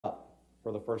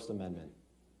for the First Amendment,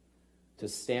 to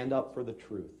stand up for the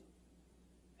truth,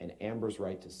 and Amber's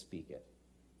right to speak it.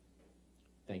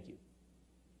 Thank you.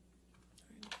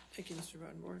 Thank you, Mr.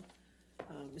 Rottenborn.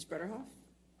 Ms. Bredehoft?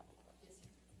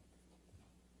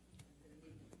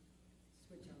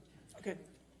 Okay.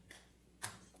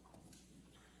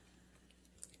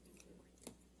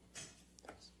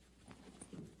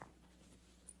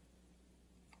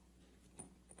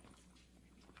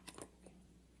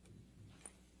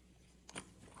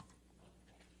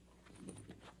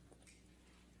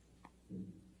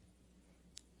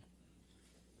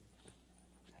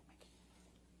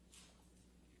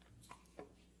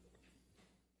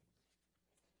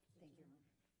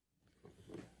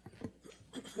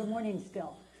 Good morning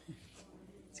still.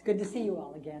 It's good to see you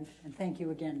all again, and thank you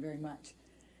again very much.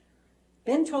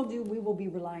 Ben told you we will be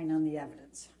relying on the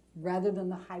evidence rather than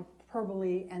the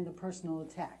hyperbole and the personal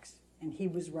attacks, and he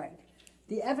was right.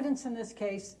 The evidence in this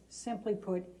case, simply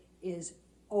put, is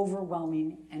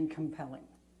overwhelming and compelling.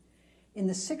 In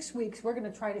the 6 weeks, we're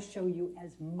going to try to show you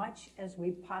as much as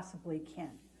we possibly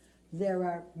can. There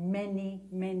are many,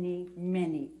 many,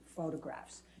 many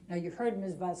photographs. Now, you heard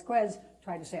Ms. Vasquez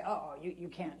try to say, oh, you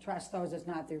can't trust those, it's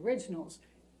not the originals.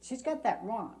 She's got that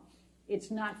wrong.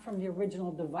 It's not from the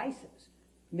original devices.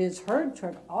 Ms. Heard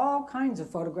took all kinds of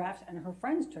photographs, and her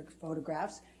friends took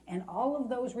photographs, and all of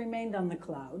those remained on the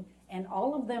cloud, and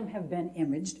all of them have been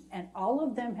imaged, and all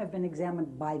of them have been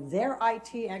examined by their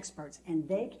IT experts, and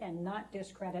they cannot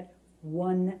discredit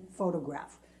one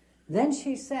photograph. Then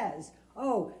she says,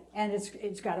 oh, and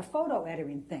it's got a photo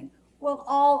editing thing. Well,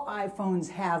 all iPhones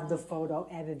have the photo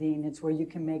editing. It's where you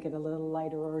can make it a little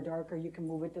lighter or darker. You can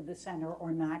move it to the center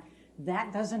or not.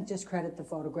 That doesn't discredit the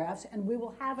photographs, and we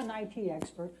will have an IT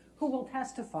expert who will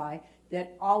testify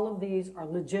that all of these are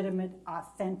legitimate,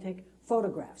 authentic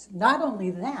photographs. Not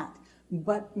only that,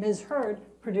 but Ms. Heard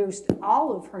produced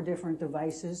all of her different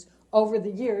devices over the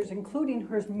years, including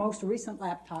her most recent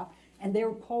laptop, and they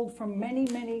were pulled from many,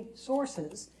 many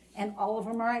sources, and all of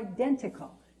them are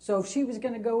identical. So if she was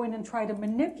going to go in and try to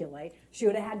manipulate, she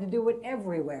would have had to do it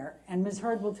everywhere. And Ms.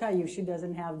 Heard will tell you she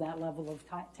doesn't have that level of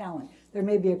talent. There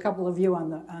may be a couple of you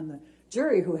on the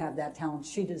jury who have that talent.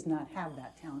 She does not have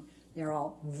that talent. They're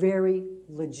all very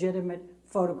legitimate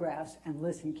photographs, and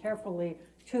listen carefully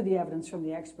to the evidence from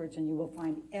the experts, and you will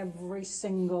find every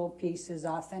single piece is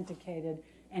authenticated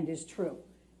and is true.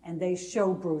 And they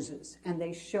show bruises, and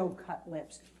they show cut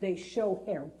lips. They show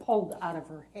hair pulled out of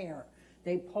her hair.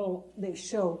 They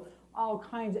show all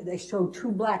kinds of, they show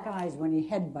two black eyes when he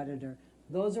headbutted her.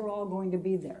 Those are all going to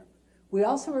be there. We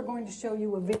also are going to show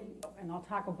you a video, and I'll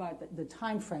talk about the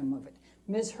time frame of it.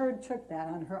 Ms. Heard took that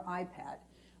on her iPad,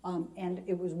 and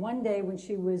it was one day when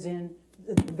she was in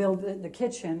the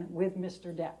kitchen with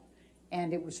Mr. Depp,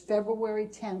 and it was February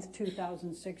 10th,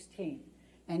 2016,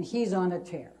 and he's on a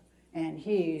tear, and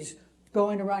he's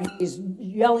going around, he's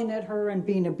yelling at her and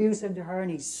being abusive to her,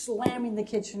 and he's slamming the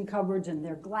kitchen cupboards, and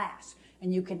they're glass,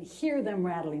 and you can hear them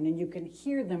rattling, and you can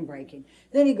hear them breaking.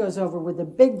 Then he goes over with a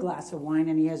big glass of wine,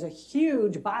 and he has a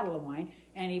huge bottle of wine,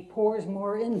 and he pours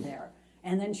more in there.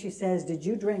 And then she says, did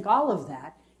you drink all of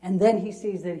that? And then he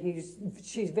sees that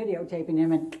she's videotaping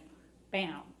him, and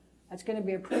bam. That's going to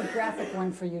be a pretty graphic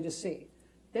one for you to see.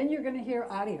 Then you're going to hear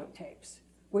audio tapes,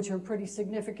 which are pretty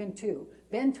significant too.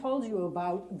 Ben told you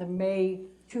about the May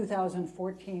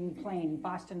 2014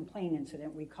 Boston plane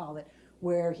incident, we call it,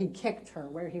 where he kicked her,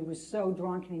 where he was so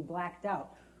drunk and he blacked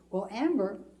out. Well,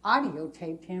 Amber audio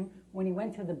taped him when he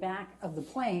went to the back of the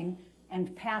plane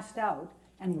and passed out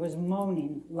and was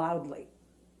moaning loudly.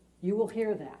 You will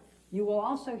hear that. You will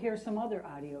also hear some other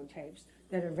audio tapes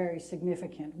that are very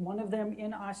significant. One of them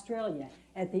in Australia,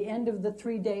 at the end of the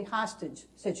 3-day hostage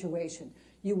situation.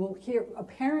 You will hear,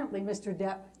 apparently Mr.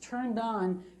 Depp turned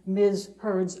on Ms.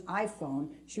 Heard's iPhone.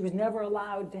 She was never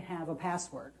allowed to have a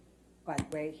password, by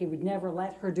the way. He would never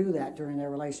let her do that during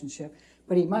their relationship,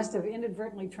 but he must have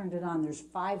inadvertently turned it on. There's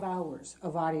 5 hours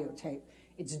of audio tape.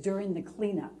 It's during the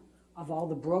cleanup of all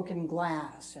the broken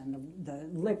glass and the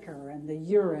liquor and the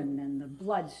urine and the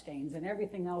blood stains and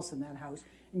everything else in that house.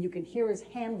 And you can hear his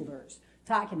handlers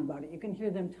talking about it. You can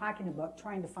hear them talking about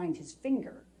trying to find his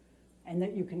finger. And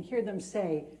that you can hear them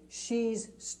say, she's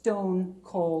stone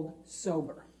cold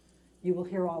sober. You will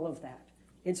hear all of that.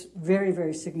 It's very,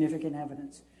 very significant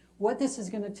evidence. What this is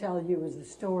going to tell you is the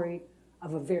story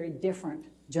of a very different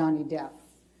Johnny Depp.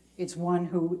 It's one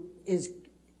who is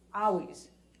always,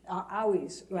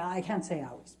 well, I can't say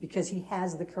always, because he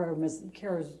has the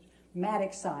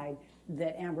charismatic side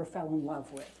that Amber fell in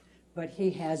love with. But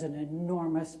he has an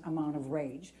enormous amount of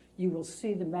rage. You will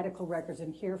see the medical records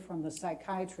and hear from the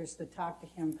psychiatrists that talked to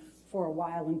him for a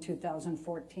while in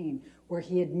 2014, where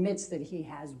he admits that he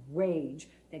has rage,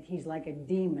 that he's like a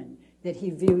demon, that he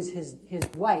views his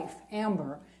wife,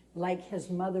 Amber, like his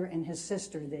mother and his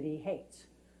sister that he hates.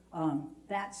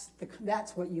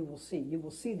 That's what you will see. You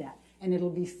will see that. And it'll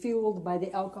be fueled by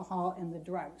the alcohol and the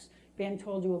drugs. Ben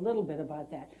told you a little bit about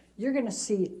that. You're going to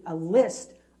see a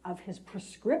list of his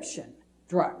prescription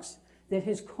drugs that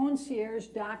his concierge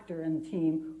doctor and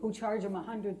team, who charge him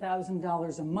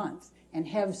 $100,000 a month and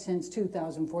have since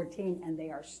 2014, and they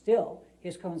are still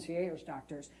his concierge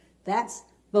doctors. That's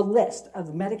the list of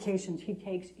the medications he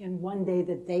takes in one day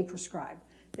that they prescribe.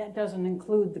 That doesn't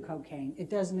include the cocaine. It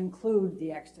doesn't include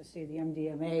the ecstasy, the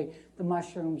MDMA, the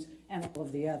mushrooms, and all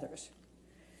of the others.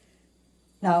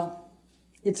 Now,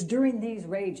 it's during these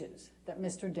rages that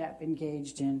Mr. Depp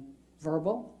engaged in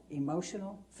verbal,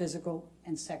 emotional, physical,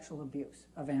 and sexual abuse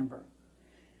of Amber.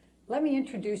 Let me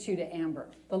introduce you to Amber,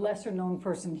 the lesser-known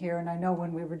person here, and I know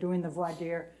when we were doing the voir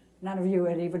dire, none of you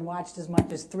had even watched as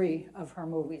much as 3 of her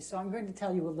movies, so I'm going to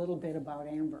tell you a little bit about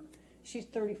Amber. She's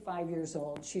 35 years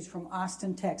old. She's from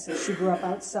Austin, Texas. She grew up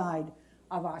outside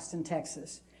of Austin,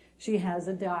 Texas. She has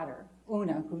a daughter,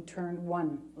 Una, who turned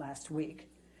 1 last week.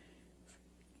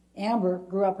 Amber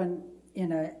grew up in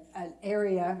an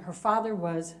area, her father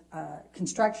was a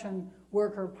construction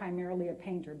worker, primarily a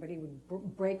painter, but he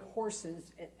would break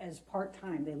horses as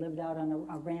part-time. They lived out on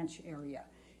a ranch area.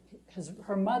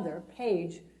 Her mother,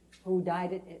 Paige, who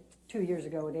died 2 years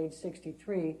ago at age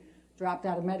 63, dropped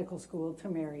out of medical school to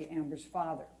marry Amber's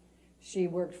father. She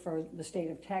worked for the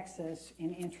state of Texas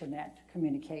in internet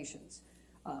communications.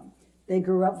 They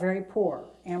grew up very poor.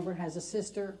 Amber has a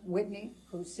sister, Whitney,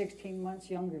 who's 16 months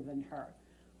younger than her.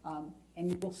 And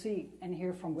you will see and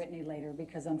hear from Whitney later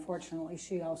because unfortunately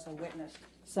she also witnessed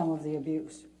some of the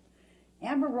abuse.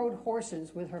 Amber rode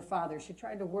horses with her father. She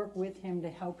tried to work with him to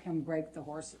help him break the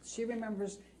horses. She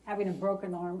remembers having a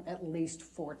broken arm at least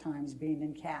 4 times, being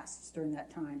in casts during that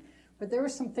time. But there were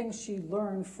some things she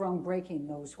learned from breaking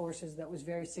those horses that was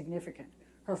very significant.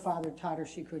 Her father taught her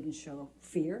she couldn't show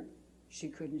fear, she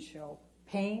couldn't show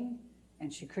pain,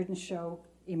 and she couldn't show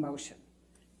emotion.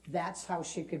 That's how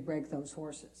she could break those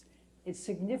horses. It's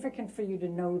significant for you to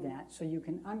know that so you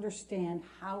can understand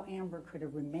how Amber could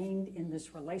have remained in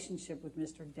this relationship with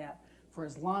Mr. Depp for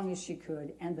as long as she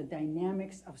could and the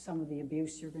dynamics of some of the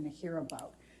abuse you're going to hear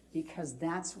about, because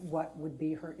that's what would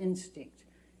be her instinct,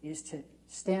 is to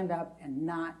stand up and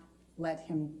not let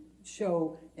him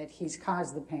show that he's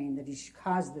caused the pain, that he's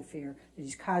caused the fear, that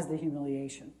he's caused the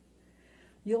humiliation.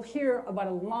 You'll hear about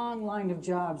a long line of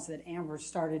jobs that Amber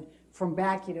started from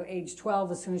back, age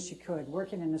 12 as soon as she could,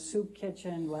 working in a soup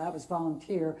kitchen. Well, that was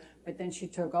volunteer, but then she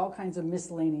took all kinds of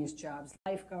miscellaneous jobs,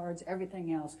 lifeguards,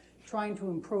 everything else, trying to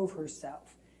improve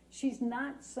herself. She's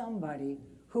not somebody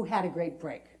who had a great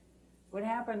break. What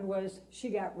happened was she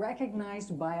got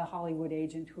recognized by a Hollywood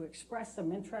agent who expressed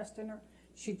some interest in her.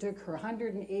 She took her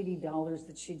 $180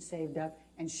 that she'd saved up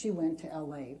and she went to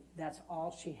LA. That's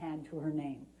all she had to her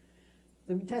name.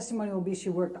 The testimony will be she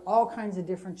worked all kinds of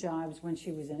different jobs when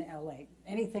she was in LA,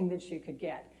 anything that she could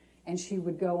get. And she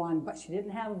would go on, but she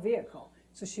didn't have a vehicle,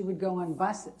 so she would go on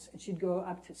buses, and she'd go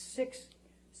up to six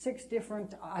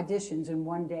different auditions in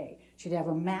one day. She'd have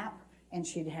a map, and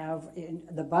she'd have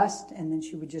the bus, and then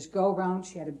she would just go around.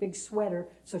 She had a big sweater,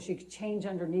 so she could change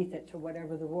underneath it to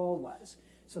whatever the role was,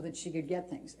 so that she could get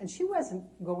things. And she wasn't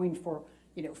going for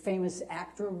famous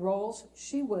actor roles.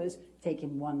 She was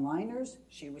taking one-liners,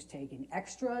 she was taking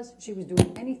extras, she was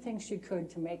doing anything she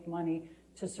could to make money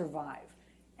to survive.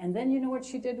 And then you know what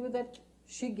she did with it?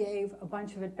 She gave a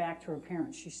bunch of it back to her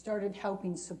parents. She started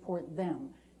helping support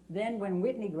them. Then when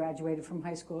Whitney graduated from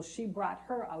high school, she brought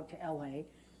her out to LA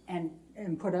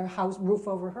and put a roof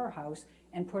over her house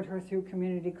and put her through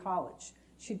community college.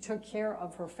 She took care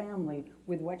of her family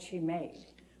with what she made.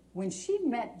 When she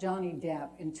met Johnny Depp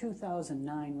in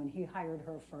 2009, when he hired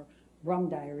her for Rum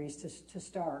Diaries to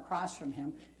star across from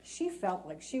him, she felt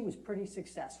like she was pretty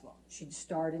successful. She'd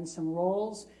starred in some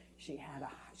roles. She had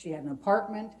an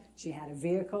apartment. She had a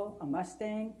vehicle, a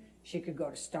Mustang. She could go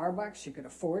to Starbucks. She could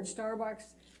afford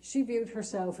Starbucks. She viewed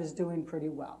herself as doing pretty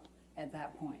well at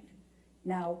that point.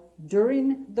 Now,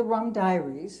 during the Rum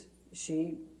Diaries,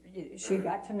 she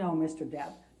got to know Mr.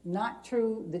 Depp. Not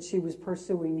true that she was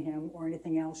pursuing him or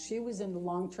anything else. She was in a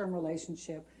long-term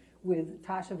relationship with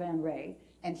Tasha Van Ray,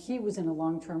 and he was in a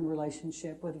long-term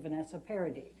relationship with Vanessa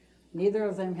Paradis. Neither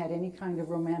of them had any kind of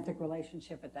romantic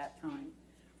relationship at that time.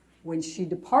 When she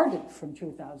departed from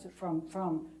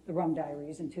the Rum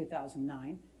Diaries in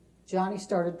 2009, Johnny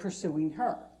started pursuing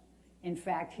her. In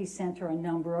fact, he sent her a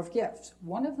number of gifts.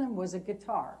 One of them was a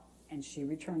guitar, and she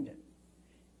returned it.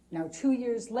 Now, 2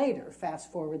 years later,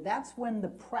 fast forward, that's when the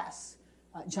press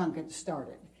junket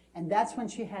started. And that's when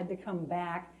she had to come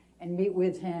back and meet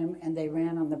with him, and they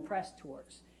ran on the press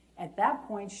tours. At that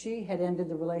point, she had ended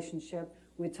the relationship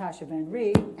with Tasha Van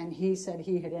Reed, and he said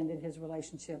he had ended his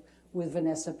relationship with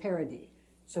Vanessa Paradis.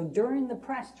 So during the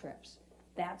press trips,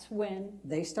 that's when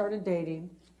they started dating,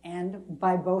 and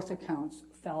by both accounts,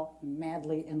 fell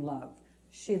madly in love.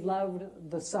 She loved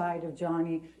the side of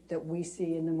Johnny that we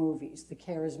see in the movies, the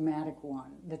charismatic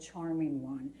one, the charming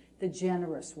one, the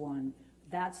generous one.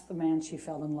 That's the man she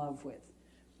fell in love with.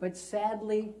 But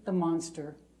sadly, the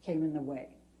monster came in the way.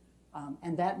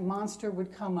 And that monster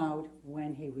would come out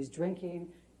when he was drinking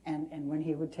and when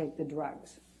he would take the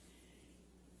drugs.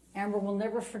 Amber will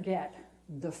never forget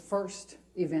the first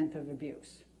event of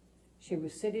abuse. She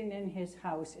was sitting in his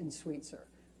house in Sweetser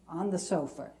on the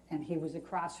sofa, and he was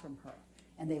across from her.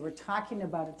 And they were talking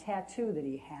about a tattoo that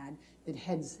he had that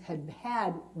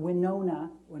had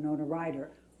Winona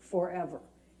Ryder forever.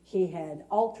 He had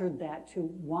altered that to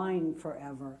Wine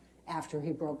Forever after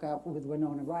he broke up with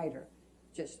Winona Ryder.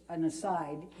 Just an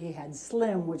aside, he had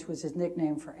Slim, which was his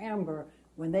nickname for Amber.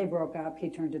 When they broke up, he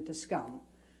turned it to Scum.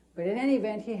 But in any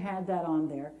event, he had that on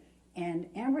there, and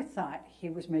Amber thought he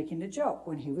was making a joke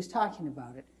when he was talking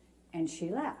about it, and she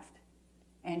laughed.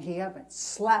 And he up and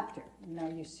slapped her. Now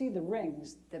you see the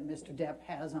rings that Mr. Depp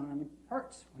has on him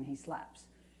hurts when he slaps.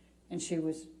 And she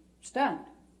was stunned.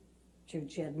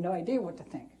 She had no idea what to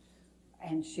think.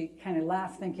 And she kind of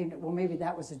laughed thinking, well, maybe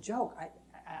that was a joke.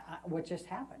 What just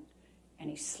happened? And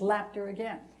he slapped her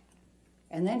again.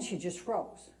 And then she just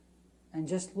froze and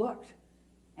just looked.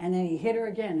 And then he hit her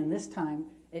again, and this time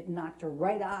it knocked her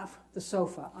right off the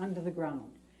sofa onto the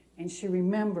ground. And she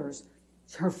remembers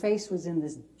her face was in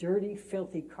this dirty,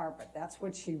 filthy carpet. That's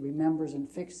what she remembers and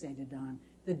fixated on,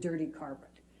 the dirty carpet.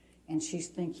 And she's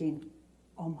thinking,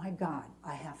 oh my God,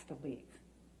 I have to leave.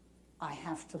 I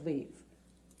have to leave.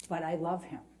 But I love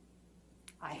him.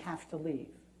 I have to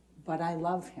leave. But I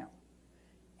love him.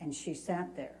 And she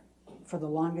sat there for the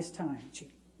longest time.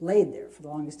 She laid there for the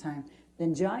longest time.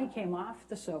 Then Johnny came off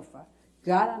the sofa,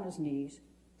 got on his knees,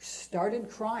 started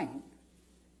crying,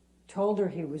 told her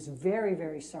he was very,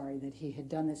 very sorry that he had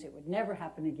done this. It would never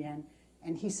happen again.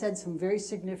 And he said some very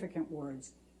significant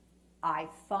words. I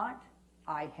thought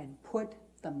I had put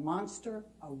the monster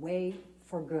away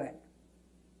for good.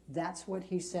 That's what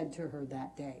he said to her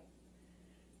that day.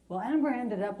 Well, Amber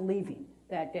ended up leaving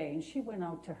that day, and she went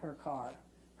out to her car,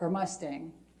 her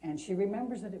Mustang, and she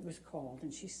remembers that it was cold,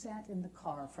 and she sat in the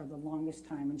car for the longest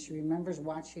time, and she remembers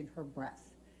watching her breath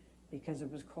because it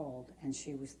was cold, and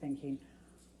she was thinking,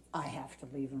 I have to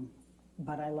leave him,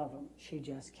 but I love him. She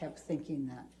just kept thinking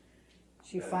that.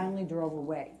 She finally drove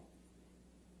away.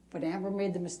 But Amber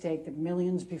made the mistake that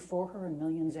millions before her and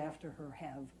millions after her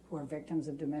have, who are victims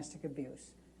of domestic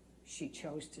abuse. She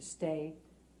chose to stay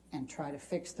and try to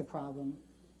fix the problem,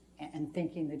 and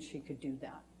thinking that she could do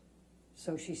that.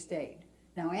 So she stayed.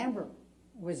 Now, Amber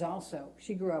was also,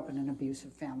 she grew up in an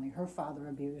abusive family. Her father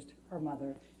abused her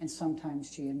mother, and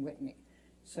sometimes she and Whitney.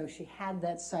 So she had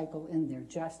that cycle in there,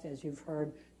 just as you've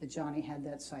heard that Johnny had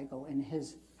that cycle in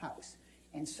his house.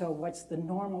 And so what's the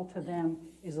normal to them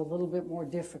is a little bit more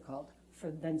difficult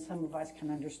than some of us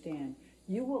can understand.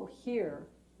 You will hear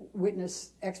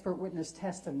expert witness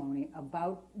testimony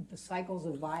about the cycles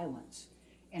of violence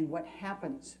and what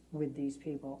happens with these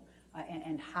people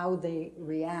and how they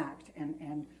react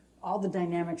and all the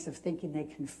dynamics of thinking they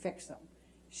can fix them.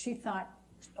 She thought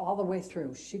all the way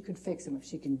through she could fix them. If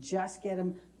she can just get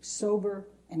them sober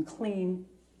and clean,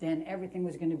 then everything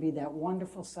was going to be that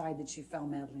wonderful side that she fell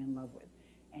madly in love with.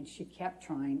 And she kept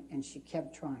trying, and she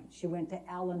kept trying. She went to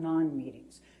Al-Anon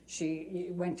meetings. She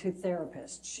went to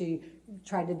therapists. She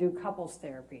tried to do couples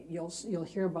therapy. You'll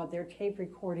hear about their tape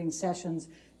recording sessions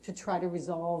to try to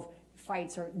resolve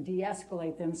fights or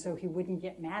de-escalate them so he wouldn't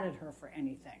get mad at her for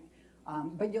anything.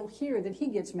 But you'll hear that he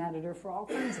gets mad at her for all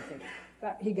kinds of things.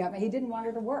 He didn't want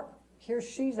her to work. Here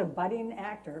she's a budding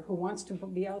actor who wants to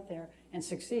be out there and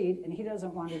succeed, and he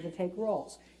doesn't want her to take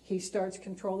roles. He starts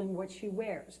controlling what she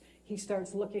wears. He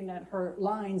starts looking at her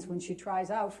lines when she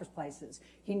tries out for places.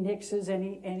 He nixes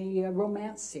any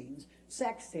romance scenes,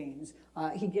 sex scenes.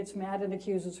 He gets mad and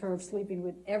accuses her of sleeping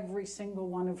with every single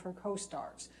one of her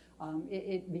co-stars.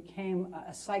 It became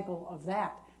a cycle of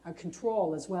that, a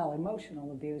control as well,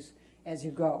 emotional abuse as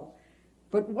you go.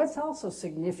 But what's also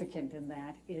significant in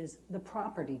that is the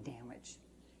property damage.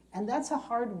 And that's a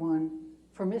hard one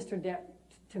for Mr. Depp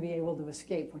to be able to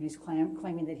escape when he's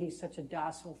claiming that he's such a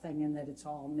docile thing and that it's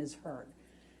all misheard.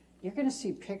 You're going to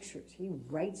see pictures. He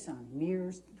writes on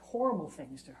mirrors, horrible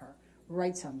things to her,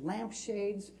 writes on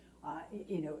lampshades,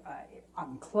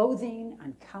 on clothing,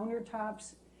 on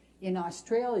countertops. In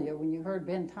Australia, when you heard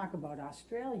Ben talk about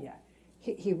Australia,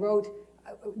 he wrote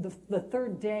the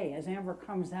third day as Amber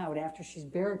comes out after she's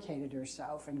barricaded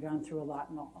herself and gone through a lot,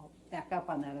 and I'll back up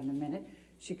on that in a minute.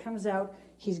 She comes out,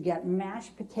 he's got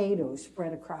mashed potatoes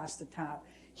spread across the top.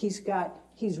 He's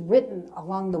written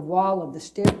along the wall of the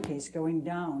staircase going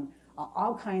down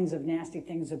all kinds of nasty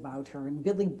things about her, and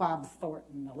Billy Bob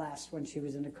Thornton, the last one she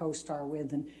was in a co-star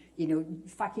with, and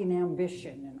fucking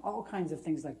ambition and all kinds of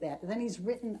things like that. And then he's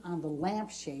written on the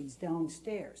lampshades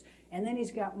downstairs, and then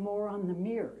he's got more on the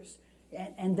mirrors.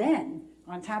 And then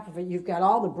on top of it, you've got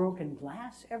all the broken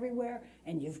glass everywhere,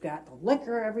 and you've got the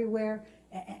liquor everywhere,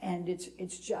 and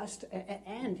it's just,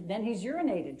 and then he's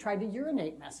tried to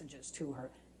urinate messages to her.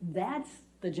 That's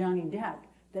the Johnny Depp.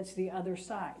 That's the other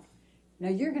side. Now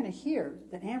you're going to hear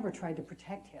that Amber tried to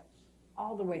protect him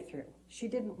all the way through. She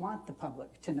didn't want the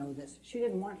public to know this. She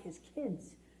didn't want his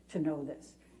kids to know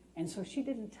this. And so she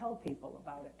didn't tell people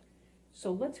about it.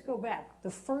 So let's go back. The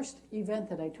first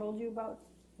event that I told you about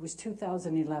was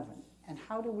 2011. And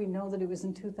how do we know that it was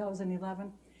in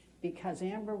 2011? Because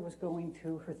Amber was going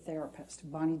to her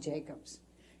therapist, Bonnie Jacobs.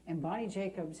 And Bonnie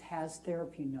Jacobs has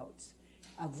therapy notes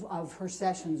of her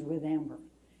sessions with Amber.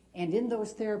 And in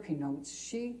those therapy notes,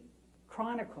 she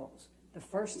chronicles the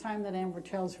first time that Amber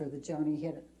tells her that Johnny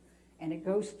hit her. And it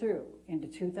goes through into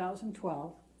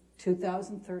 2012,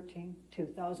 2013,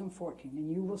 2014.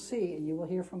 And you will see, and you will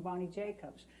hear from Bonnie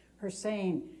Jacobs, her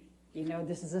saying,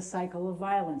 this is a cycle of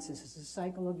violence. This is a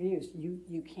cycle of abuse.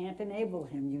 You can't enable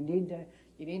him.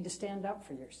 You need to stand up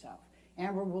for yourself.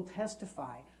 Amber will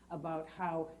testify about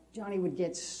how Johnny would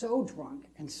get so drunk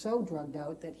and so drugged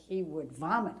out that he would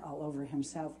vomit all over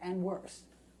himself, and worse,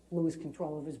 lose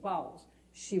control of his bowels.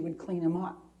 She would clean him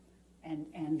up.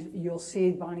 And you'll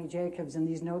see Bonnie Jacobs in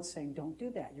these notes saying, don't do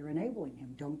that. You're enabling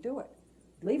him. Don't do it.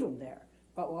 Leave him there.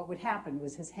 But what would happen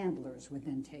was his handlers would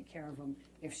then take care of him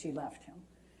if she left him.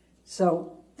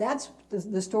 So that's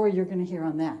the story you're going to hear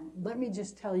on that. Let me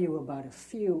just tell you about a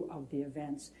few of the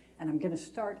events, and I'm going to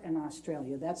start in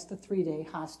Australia. That's the 3-day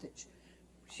hostage.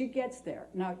 She gets there.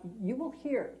 Now, you will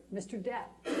hear Mr. Depp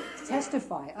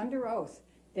testify under oath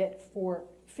that for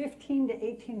 15 to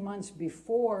 18 months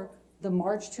before the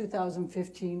March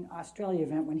 2015 Australia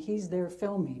event, when he's there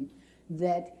filming,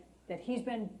 that he's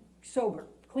been sober,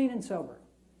 clean and sober.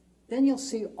 Then you'll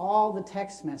see all the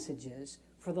text messages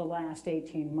for the last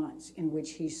 18 months in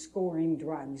which he's scoring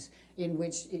drugs, in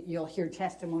which you'll hear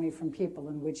testimony from people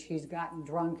in which he's gotten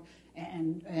drunk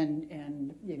and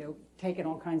taken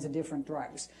all kinds of different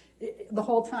drugs. The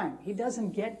whole time. He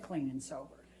doesn't get clean and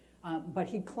sober. But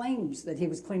he claims that he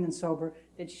was clean and sober,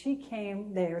 that she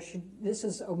came there. This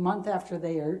is a month after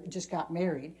they just got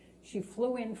married. She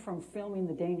flew in from filming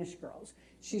The Danish Girls.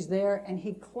 She's there, and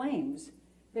he claims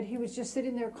that he was just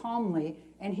sitting there calmly,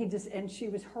 and she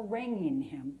was haranguing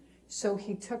him. So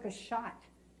he took a shot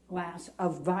glass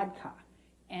of vodka.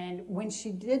 And when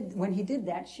he did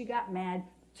that, she got mad,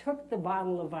 took the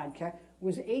bottle of vodka,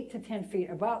 was 8 to 10 feet,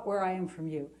 about where I am from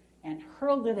you, and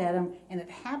hurled it at him, and it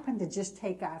happened to just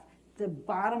take off the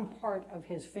bottom part of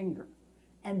his finger.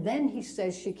 And then he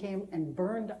says she came and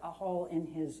burned a hole in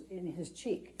his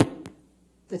cheek.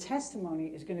 The testimony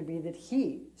is going to be that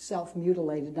he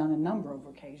self-mutilated on a number of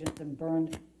occasions and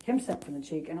burned himself in the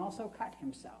cheek and also cut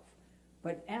himself.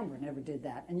 But Amber never did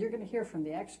that. And you're going to hear from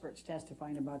the experts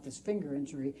testifying about this finger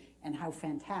injury and how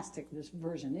fantastic this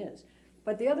version is.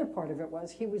 But the other part of it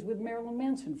was he was with Marilyn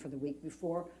Manson for the week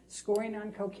before, scoring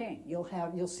on cocaine.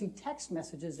 You'll see text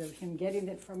messages of him getting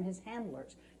it from his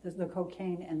handlers, the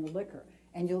cocaine and the liquor.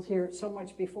 And you'll hear so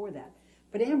much before that.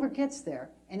 But Amber gets there,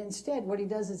 and instead what he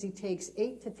does is he takes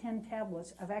 8 to 10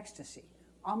 tablets of ecstasy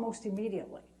almost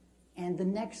immediately. And the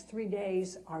next 3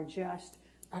 days are just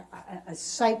a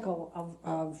cycle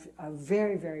of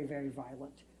very, very, very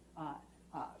violent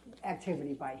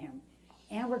activity by him.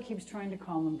 Amber keeps trying to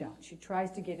calm him down. She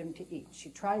tries to get him to eat. She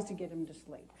tries to get him to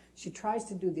sleep. She tries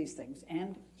to do these things.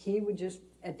 And he would just,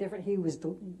 he was,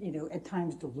 at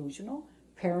times delusional,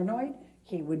 paranoid.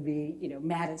 He would be,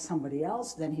 mad at somebody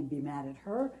else. Then he'd be mad at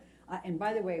her. And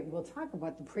by the way, we'll talk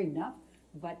about the prenup,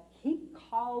 but he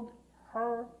called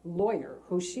her lawyer,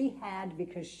 who she had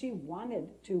because she wanted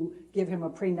to give him a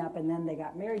prenup, and then they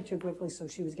got married too quickly, so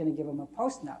she was going to give him a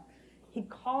postnup. He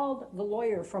called the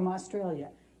lawyer from Australia,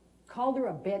 called her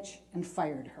a bitch, and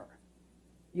fired her.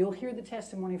 You'll hear the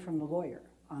testimony from the lawyer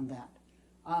on that.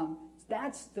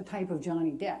 That's the type of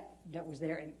Johnny Depp that was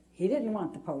there. And he didn't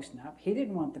want the postnup. He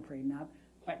didn't want the prenup.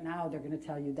 But now they're going to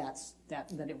tell you that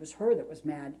it was her that was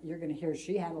mad. You're going to hear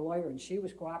she had a lawyer, and she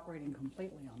was cooperating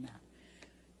completely on that.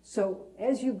 So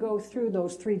as you go through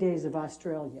those 3 days of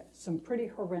Australia, some pretty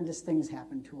horrendous things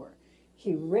happen to her.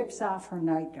 He rips off her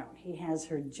nightgown. He has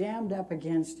her jammed up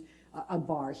against a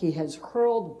bar. He has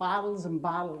hurled bottles and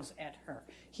bottles at her.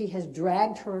 He has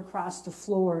dragged her across the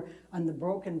floor on the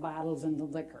broken bottles and the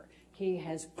liquor. He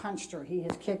has punched her. He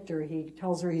has kicked her. He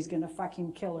tells her he's going to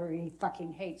fucking kill her. He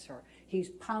fucking hates her. He's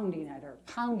pounding at her,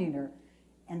 pounding her.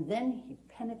 And then he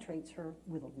penetrates her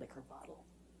with a liquor bottle.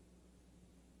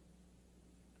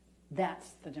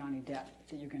 That's the Johnny Depp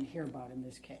that you're going to hear about in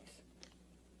this case.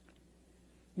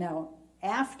 Now,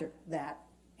 after that,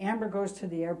 Amber goes to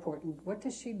the airport, and what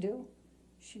does she do?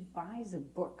 She buys a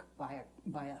book by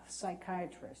a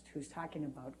psychiatrist who's talking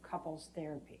about couples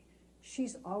therapy.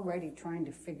 She's already trying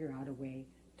to figure out a way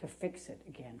to fix it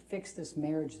again, fix this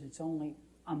marriage that's only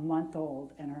a month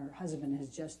old, and her husband has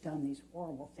just done these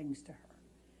horrible things to her.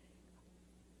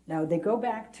 Now, they go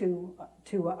back to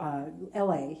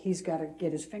L.A. He's got to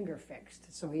get his finger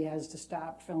fixed, so he has to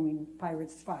stop filming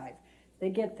Pirates 5. They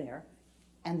get there,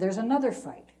 and there's another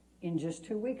fight in just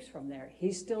 2 weeks from there.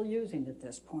 He's still using at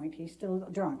this point. He's still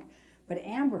drunk. But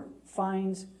Amber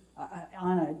finds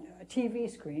on a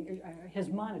TV screen, his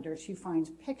monitor, she finds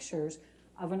pictures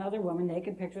of another woman,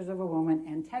 naked pictures of a woman,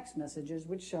 and text messages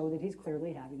which show that he's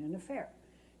clearly having an affair.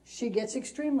 She gets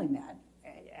extremely mad.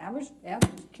 Amber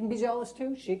can be jealous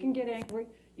too. She can get angry.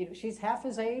 You know, she's half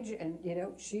his age, and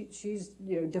she's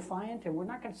defiant. And we're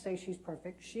not going to say she's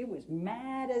perfect. She was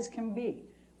mad as can be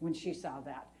when she saw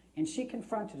that, and she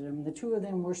confronted him. The two of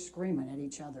them were screaming at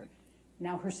each other.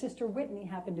 Now, her sister Whitney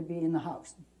happened to be in the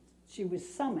house. She was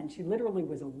summoned. She literally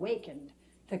was awakened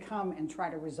to come and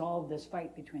try to resolve this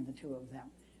fight between the two of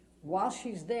them. While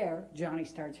she's there, Johnny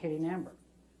starts hitting Amber,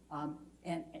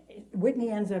 and Whitney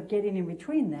ends up getting in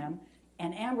between them.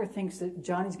 And Amber thinks that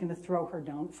Johnny's going to throw her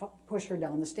down, push her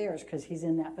down the stairs because he's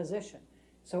in that position.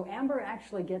 So Amber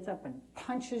actually gets up and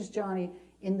punches Johnny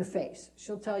in the face.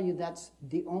 She'll tell you that's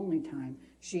the only time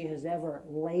she has ever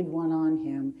laid one on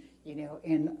him,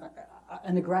 in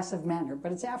an aggressive manner.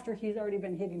 But it's after he's already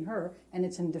been hitting her, and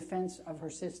it's in defense of her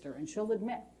sister. And she'll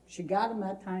admit she got him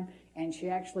that time, and she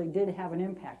actually did have an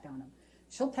impact on him.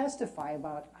 She'll testify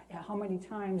about how many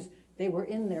times they were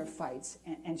in their fights,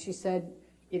 and she said,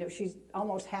 she's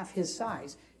almost half his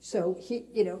size. So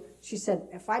she said,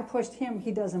 if I pushed him,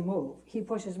 he doesn't move. He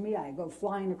pushes me, I go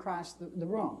flying across the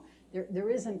room. There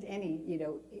isn't any,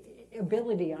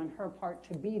 ability on her part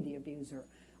to be the abuser.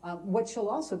 What she'll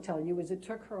also tell you is it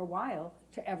took her a while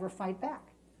to ever fight back.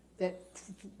 That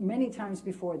many times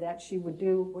before that, she would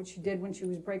do what she did when she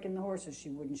was breaking the horses. She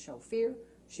wouldn't show fear.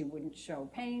 She wouldn't show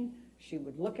pain. She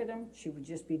would look at him. She would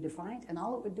just be defiant, and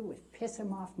all it would do was piss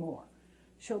him off more.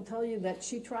 She'll tell you that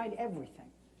she tried everything.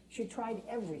 She tried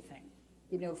everything,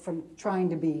 from trying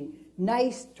to be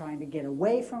nice, trying to get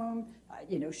away from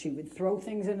him. She would throw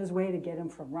things in his way to get him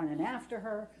from running after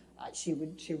her. She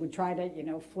would try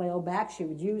to, flail back. She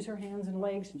would use her hands and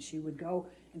legs, and she would go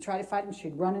and try to fight him.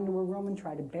 She'd run into her room and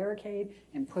try to barricade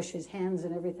and push his hands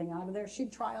and everything out of there.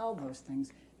 She'd try all those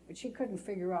things, but she couldn't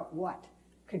figure out what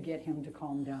could get him to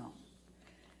calm down.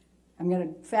 I'm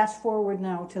going to fast forward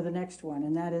now to the next one,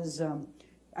 and that is...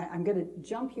 I'm going to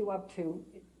jump you up to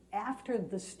after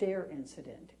the stair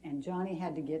incident, and Johnny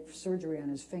had to get surgery on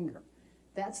his finger.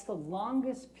 That's the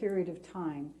longest period of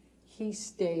time he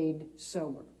stayed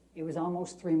sober. It was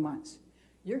almost 3 months.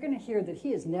 You're going to hear that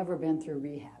he has never been through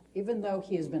rehab, even though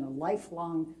he has been a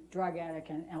lifelong drug addict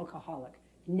and alcoholic.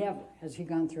 Never has he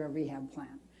gone through a rehab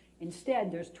plan. Instead,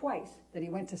 there's twice that he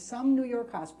went to some New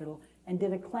York hospital and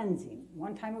did a cleansing.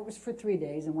 One time it was for 3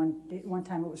 days, and one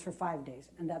time it was for 5 days,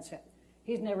 and that's it.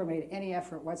 He's never made any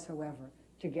effort whatsoever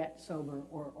to get sober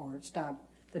or stop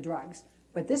the drugs.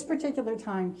 But this particular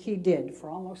time, he did for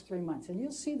almost 3 months. And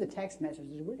you'll see the text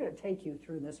messages. We're going to take you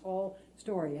through this whole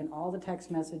story and all the text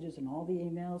messages and all the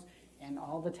emails and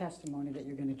all the testimony that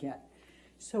you're going to get.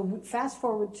 So fast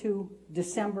forward to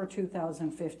December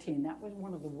 2015. That was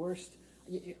one of the worst.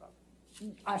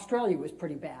 Australia was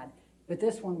pretty bad, but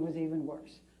this one was even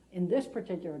worse. In this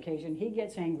particular occasion, he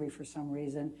gets angry for some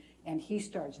reason, and he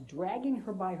starts dragging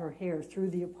her by her hair through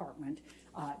the apartment,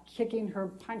 kicking her,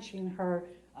 punching her,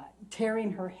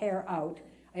 tearing her hair out.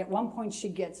 At one point, she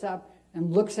gets up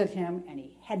and looks at him, and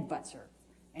he headbutts her,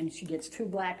 and she gets 2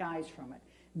 black eyes from it.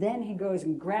 Then he goes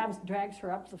and drags her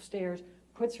up the stairs,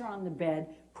 puts her on the bed,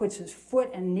 puts his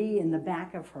foot and knee in the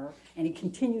back of her, and he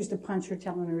continues to punch her,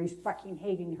 telling her he's fucking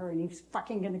hating her and he's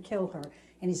fucking going to kill her.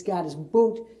 And he's got his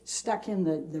boot stuck in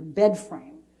the bed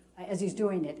frame as he's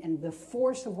doing it. And the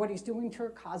force of what he's doing to her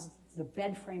causes the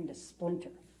bed frame to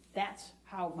splinter. That's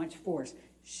how much force.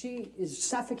 She is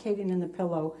suffocating in the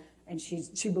pillow, and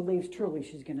she believes truly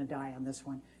she's going to die on this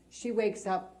one. She wakes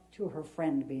up to her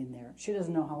friend being there. She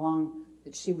doesn't know how long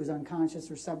that she was unconscious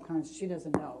or subconscious. She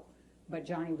doesn't know. But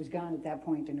Johnny was gone at that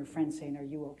point, and her friend saying, "Are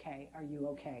you okay? Are you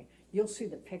okay?" You'll see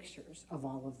the pictures of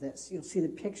all of this. You'll see the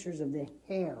pictures of the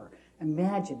hair.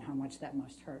 Imagine how much that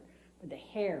must hurt. But the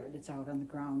hair that's out on the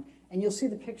ground. And you'll see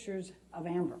the pictures of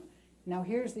Amber. Now,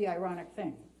 here's the ironic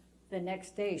thing. The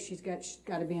next day, she's got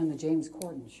to be on the James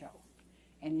Corden show.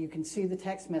 And you can see the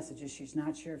text messages. She's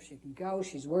not sure if she can go.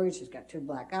 She's worried. She's got 2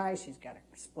 black eyes. She's got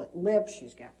a split lip.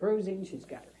 She's got bruising. She's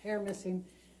got her hair missing.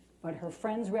 But her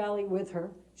friends rally with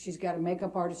her. She's got a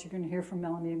makeup artist. You're going to hear from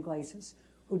Melanie Iglesias,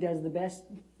 who does the best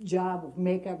job of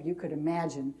makeup you could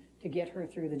imagine to get her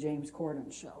through the James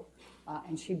Corden show.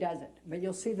 And she does it. But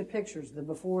you'll see the pictures, the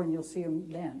before, and you'll see them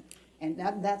then. And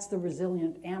that's the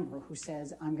resilient Amber who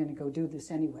says, "I'm going to go do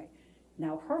this anyway."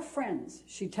 Now, her friends,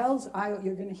 she tells Io,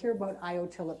 you're going to hear about Io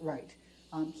Tillett-Wright.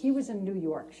 He was in New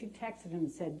York. She texted him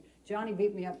and said, "Johnny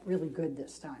beat me up really good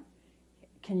this time.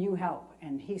 Can you help?"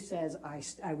 And he says,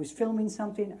 I was filming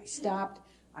something. I stopped.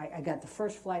 I got the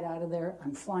first flight out of there.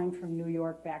 I'm flying from New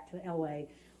York back to L.A.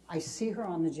 I see her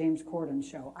on the James Corden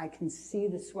show. I can see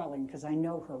the swelling because I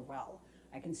know her well.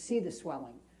 I can see the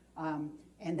swelling.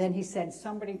 And then he said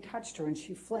somebody touched her and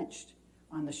she flinched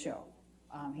on the show.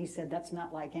 He said, "That's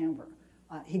not like Amber."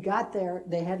 He got there.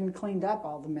 They hadn't cleaned up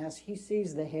all the mess. He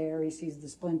sees the hair. He sees the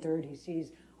splintered. He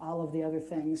sees all of the other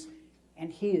things.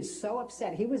 And he is so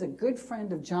upset. He was a good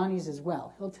friend of Johnny's as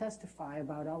well. He'll testify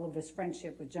about all of his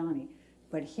friendship with Johnny.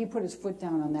 But he put his foot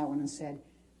down on that one and said,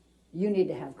 "You need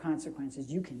to have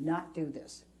consequences. You cannot do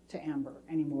this to Amber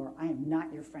anymore. I am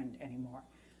not your friend anymore."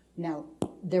 Now,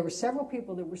 there were several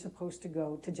people that were supposed to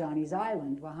go to Johnny's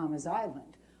island, Bahamas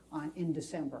Island, in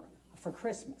December for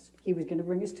Christmas. He was going to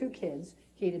bring his 2 kids.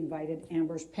 He'd invited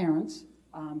Amber's parents,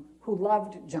 who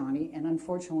loved Johnny, and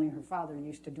unfortunately her father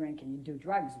used to drink and do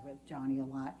drugs with Johnny a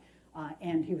lot.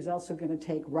 And he was also going to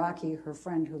take Rocky, her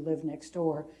friend who lived next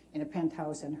door in a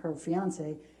penthouse, and her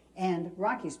fiance, and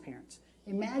Rocky's parents.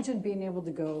 Imagine being able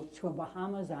to go to a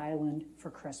Bahamas island for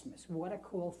Christmas. What a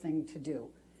cool thing to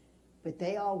do. But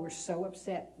they all were so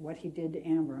upset what he did to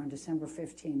Amber on December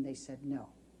 15, they said, "No,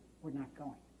 we're not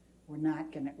going. We're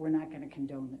not going to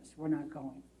condone this. We're not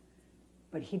going."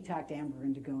 But he talked Amber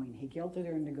into going. He guilted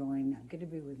her into going. "I'm going to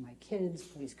be with my kids.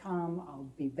 Please come. I'll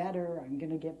be better. I'm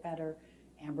going to get better."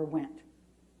 Amber went.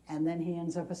 And then he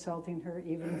ends up assaulting her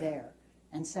even there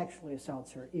and sexually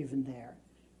assaults her even there.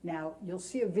 Now, you'll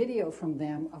see a video from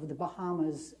them of the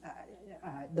Bahamas,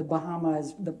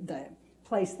 the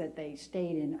place that they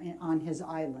stayed in on his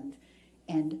island.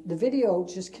 And the video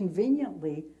just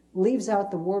conveniently leaves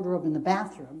out the wardrobe in the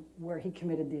bathroom where he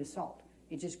committed the assault.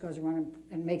 He just goes around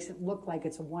and makes it look like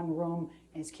it's a one room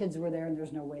and his kids were there and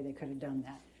there's no way they could have done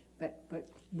that. But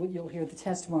you'll hear the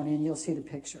testimony and you'll see the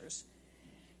pictures.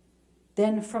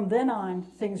 Then from then on,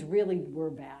 things really were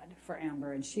bad for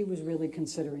Amber, and she was really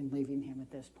considering leaving him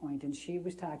at this point. And she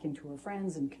was talking to her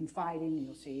friends and confiding.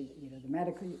 You'll see, the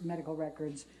medical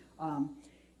records.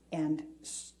 And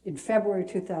in February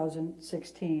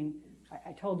 2016,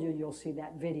 I told you you'll see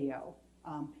that video.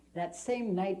 That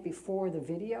same night before the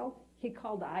video, he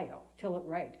called Io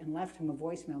Tillett-Wright and left him a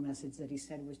voicemail message that he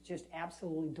said was just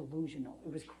absolutely delusional.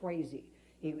 It was crazy.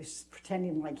 He was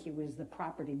pretending like he was the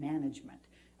property management.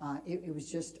 It was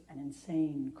just an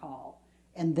insane call.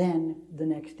 And then the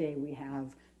next day we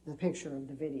have the picture of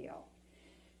the video.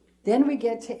 Then we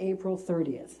get to April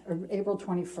 30th, or April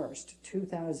 21st,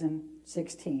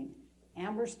 2016.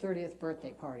 Amber's 30th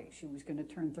birthday party. She was going to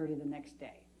turn 30 the next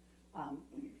day.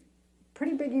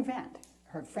 Pretty big event.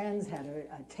 Her friends had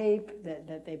a tape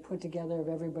that they put together of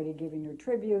everybody giving her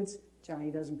tributes. Johnny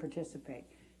doesn't participate.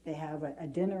 They have a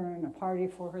dinner and a party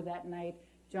for her that night.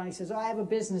 Johnny says, I have a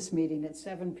business meeting at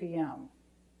 7 p.m.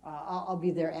 I'll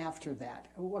be there after that.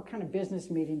 What kind of business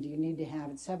meeting do you need to have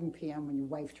at 7 p.m. when your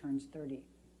wife turns 30?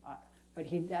 But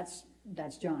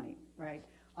that's Johnny, right?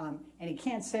 And he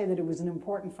can't say that it was an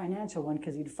important financial one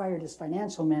because he'd fired his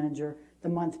financial manager the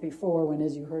month before when,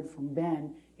 as you heard from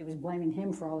Ben, it was blaming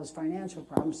him for all his financial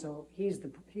problems, so he's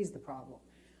the problem.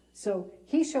 So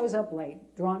he shows up late,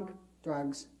 drunk,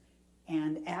 drugs,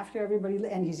 and after everybody,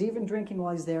 and he's even drinking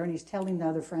while he's there, and he's telling the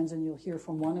other friends, and you'll hear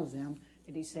from one of them,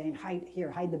 that he's saying,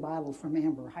 hide the bottle from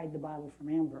Amber, hide the bottle from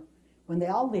Amber. When they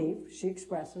all leave, she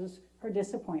expresses her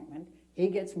disappointment. He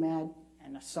gets mad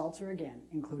and assaults her again,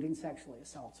 including sexually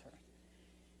assaults her.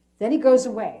 Then he goes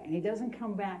away, and he doesn't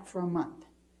come back for a month.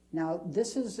 Now,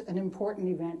 this is an important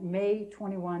event, May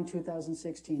 21,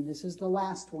 2016. This is the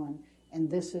last one, and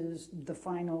this is the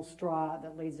final straw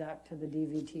that leads up to the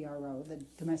DVTRO, the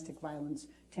Domestic Violence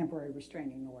Temporary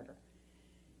Restraining Order.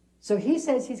 So he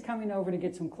says he's coming over to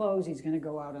get some clothes. He's going to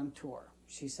go out on tour.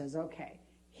 She says, okay.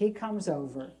 He comes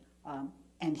over,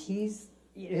 and his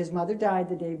mother died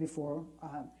the day before,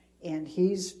 and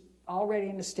he's already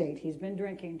in a state. He's been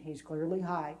drinking. He's clearly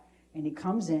high. And he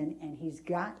comes in, and he's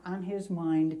got on his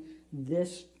mind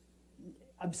this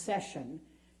obsession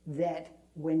that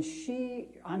when she,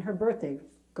 on her birthday,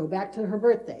 go back to her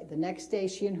birthday, the next day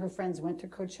she and her friends went to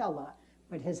Coachella,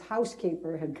 but his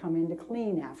housekeeper had come in to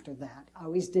clean after that,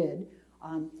 always did,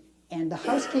 and the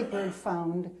housekeeper had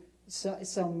found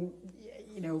some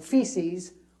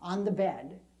feces on the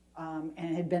bed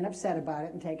and had been upset about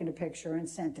it and taken a picture and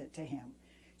sent it to him.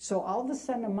 So all of a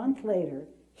sudden, a month later,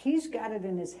 he's got it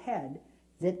in his head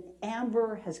that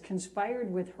Amber has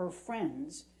conspired with her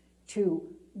friends to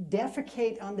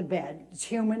defecate on the bed. It's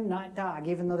human, not dog,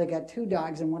 even though they got 2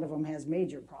 dogs and one of them has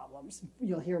major problems.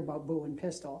 You'll hear about Boo and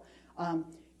Pistol.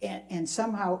 And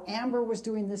somehow Amber was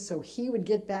doing this so he would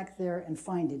get back there and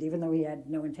find it, even though he had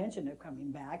no intention of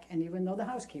coming back, and even though the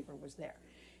housekeeper was there.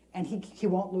 And he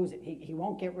won't lose it. He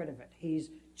won't get rid of it. He's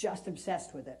just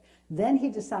obsessed with it. Then he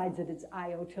decides that it's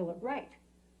Io Tillett-Wright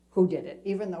who did it,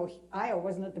 even though Io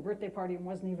wasn't at the birthday party and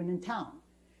wasn't even in town.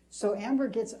 So Amber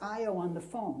gets Io on the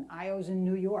phone. Io's in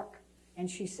New York.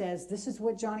 And she says, this is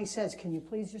what Johnny says. Can you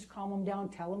please just calm him down?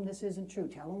 Tell him this isn't true.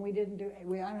 Tell him we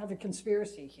don't have a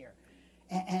conspiracy here.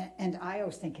 And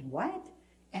Io's thinking, what?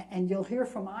 And you'll hear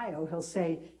from Io, he'll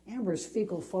say, Amber's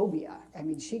fecal phobia. I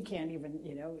mean, she can't even,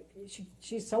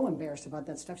 she's so embarrassed about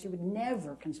that stuff. She would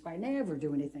never conspire, never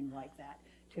do anything like that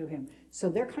to him. So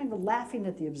they're kind of laughing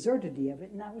at the absurdity of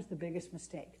it, and that was the biggest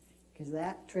mistake, because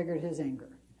that triggered his anger.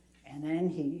 And then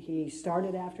he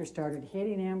started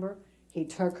hitting Amber. He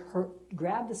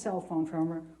grabbed the cell phone from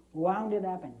her, wound it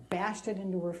up, and bashed it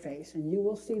into her face. And you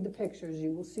will see the pictures,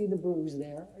 you will see the bruise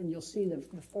there, and you'll see the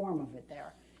form of it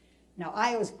there. Now,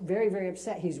 Io's very, very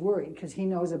upset. He's worried because he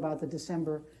knows about the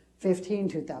December 15,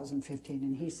 2015,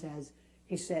 and he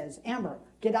says, Amber,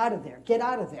 get out of there, get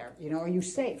out of there. Are you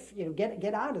safe?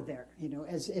 Get out of there.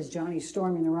 As Johnny's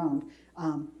storming around,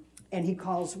 and he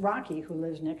calls Rocky, who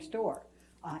lives next door,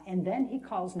 and then he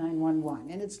calls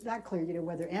 911. And it's not clear,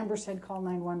 whether Amber said call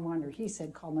 911 or he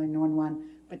said call 911,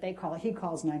 but he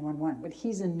calls 911. But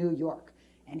he's in New York,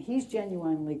 and he's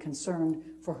genuinely concerned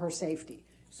for her safety.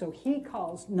 So he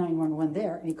calls 911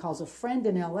 there, and he calls a friend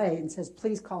in LA and says,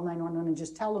 please call 911 and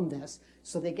just tell them this,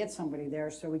 so they get somebody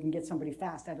there so we can get somebody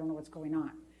fast. I don't know what's going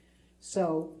on.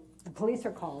 So the police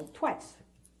are called twice,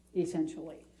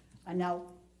 essentially. And now,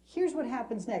 here's what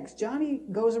happens next. Johnny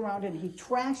goes around and he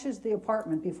trashes the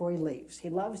apartment before he leaves. He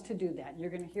loves to do that. You're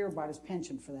going to hear about his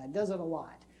penchant for that. Does it a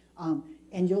lot.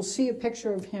 And you'll see a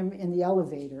picture of him in the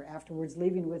elevator afterwards,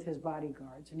 leaving with his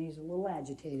bodyguards, and he's a little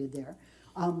agitated there.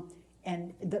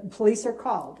 And the police are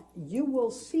called. You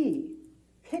will see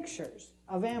pictures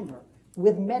of Amber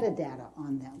with metadata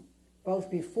on them, both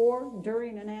before,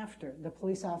 during, and after the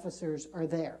police officers are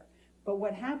there. But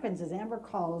what happens is Amber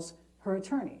calls her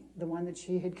attorney, the one that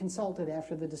she had consulted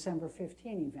after the December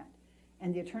 15 event.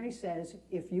 And the attorney says,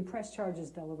 if you press charges,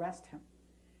 they'll arrest him.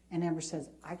 And Amber says,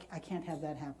 I can't have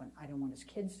that happen. I don't want his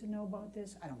kids to know about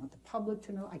this. I don't want the public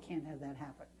to know. I can't have that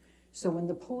happen. So when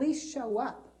the police show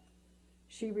up,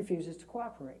 she refuses to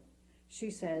cooperate.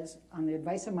 She says, on the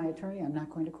advice of my attorney, I'm not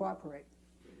going to cooperate.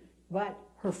 But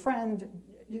her friend,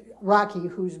 Rocky,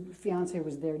 whose fiance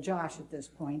was there, Josh, at this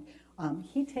point,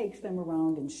 he takes them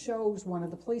around and shows one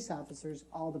of the police officers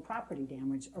all the property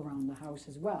damage around the house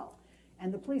as well.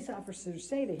 And the police officers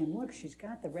say to him, look, she's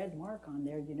got the red mark on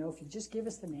there. If you just give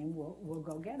us the name, we'll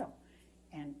go get him.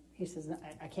 And he says,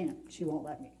 I can't. She won't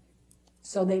let me.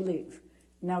 So they leave.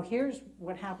 Now here's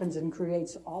what happens and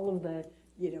creates all of the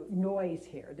noise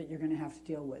here that you're going to have to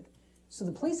deal with. So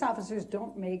the police officers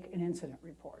don't make an incident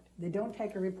report. They don't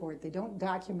take a report. They don't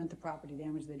document the property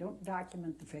damage. They don't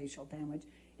document the facial damage.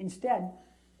 Instead,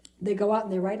 they go out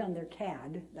and they write on their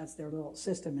CAD, that's their little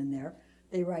system in there,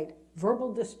 they write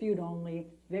verbal dispute only,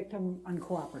 victim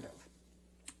uncooperative.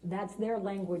 That's their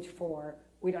language for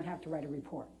we don't have to write a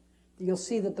report. You'll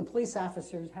see that the police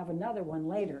officers have another one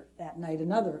later that night,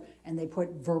 and they put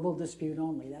verbal dispute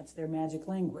only. That's their magic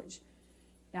language.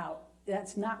 Now,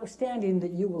 that's notwithstanding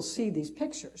that you will see these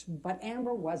pictures, but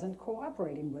Amber wasn't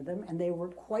cooperating with them, and they were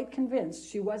quite convinced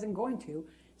she wasn't going to.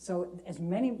 So as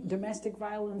many domestic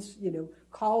violence,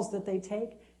 calls that they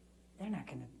take, they're not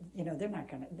going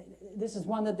to, this is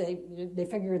one that they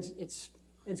figure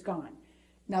it's gone.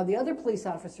 Now, the other police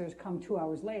officers come 2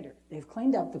 hours later. They've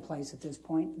cleaned up the place at this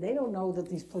point. They don't know that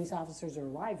these police officers are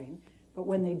arriving, but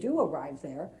when they do arrive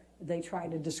there, they try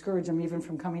to discourage them even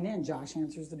from coming in. Josh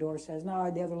answers the door, says,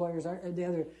 no, the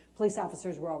other police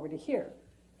officers were already here.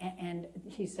 And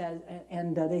he says,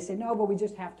 and they say, no, but we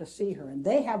just have to see her. And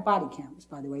they have body cams,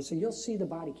 by the way, so you'll see the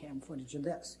body cam footage of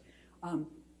this.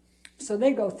 So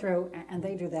they go through and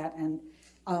they do that. And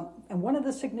one of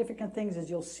the significant things is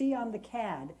you'll see on the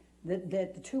CAD that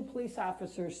the two police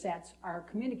officers' sets are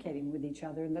communicating with each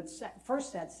other. And that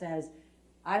first set says,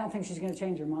 I don't think she's going to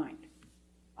change her mind.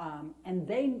 And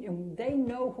they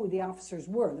know who the officers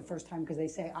were the first time because they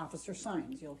say officer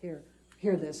signs. You'll hear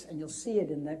this, and you'll see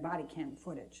it in the body cam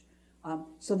footage.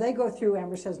 So they go through,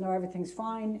 Amber says, no, everything's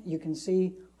fine. You can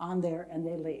see on there, and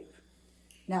they leave.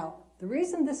 Now, the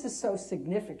reason this is so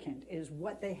significant is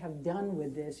what they have done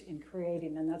with this in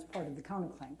creating, and that's part of the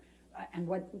counterclaim, and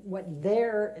what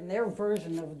their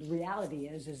version of the reality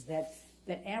is that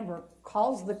Amber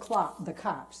calls the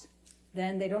cops.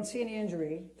 Then they don't see any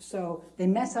injury, so they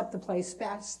mess up the place,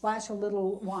 splash a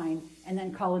little wine, and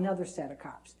then call another set of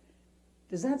cops.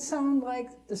 Does that sound like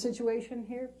the situation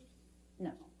here?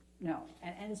 No.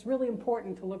 And it's really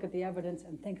important to look at the evidence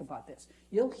and think about this.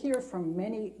 You'll hear from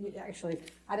many, actually,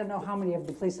 I don't know how many of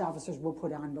the police officers we'll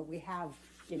put on, but we have,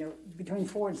 between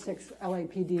 4 and 6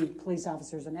 LAPD police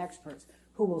officers and experts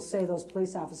who will say those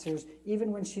police officers,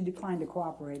 even when she declined to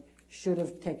cooperate, should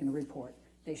have taken a report.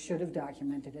 They should have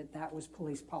documented it. That was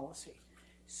police policy.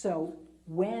 So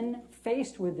when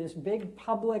faced with this big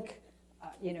public,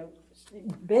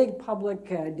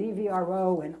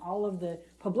 DVRO and all of the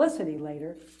publicity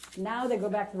later, now they go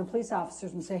back to the police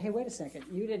officers and say, hey, wait a second,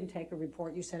 you didn't take a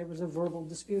report. You said it was a verbal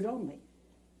dispute only.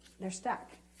 They're stuck.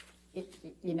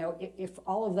 If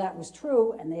all of that was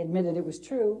true and they admitted it was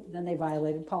true, then they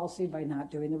violated policy by not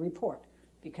doing the report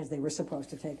because they were supposed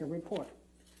to take a report.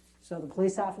 So the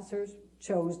police officers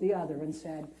chose the other and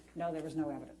said, no, there was no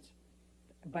evidence.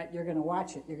 But you're going to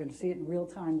watch it. You're going to see it in real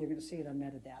time. You're going to see it on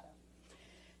metadata.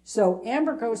 So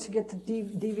Amber goes to get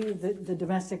the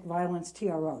domestic violence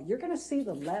TRO. You're going to see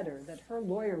the letter that her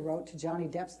lawyer wrote to Johnny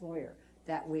Depp's lawyer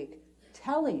that week,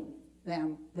 telling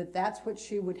them that that's what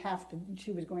she was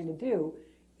going to do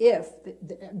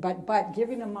but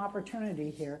giving them opportunity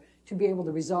here to be able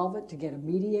to resolve it, to get a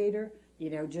mediator,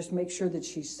 just make sure that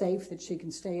she's safe, that she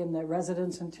can stay in the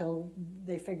residence until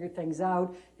they figure things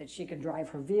out, that she can drive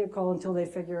her vehicle until they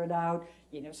figure it out,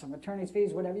 some attorney's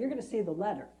fees, whatever. You're going to see the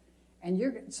letter.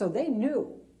 So they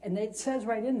knew, and it says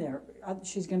right in there,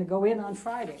 she's going to go in on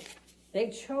Friday. They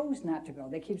chose not to go.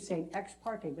 They keep saying ex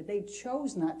parte, but they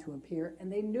chose not to appear,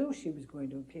 and they knew she was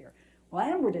going to appear. Well,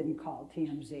 Amber didn't call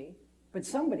TMZ, but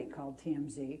somebody called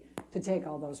TMZ to take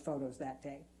all those photos that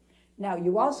day. Now,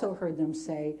 you also heard them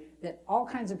say that all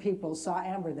kinds of people saw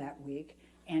Amber that week,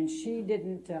 and she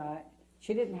didn't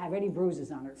have any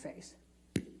bruises on her face.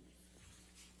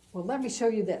 Well, let me show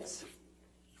you this.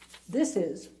 This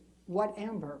is what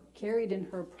Amber carried in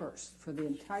her purse for the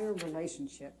entire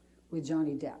relationship with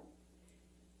Johnny Depp.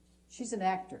 She's an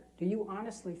actor. Do you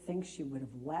honestly think she would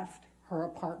have left her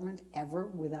apartment ever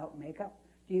without makeup?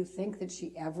 Do you think that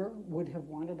she ever would have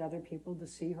wanted other people to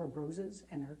see her bruises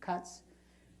and her cuts?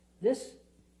 This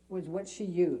was what she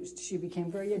used. She became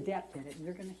very adept at it. And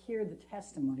you're going to hear the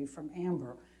testimony from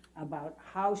Amber about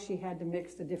how she had to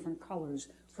mix the different colors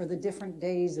for the different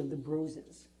days of the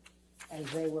bruises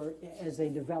as they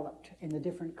developed in the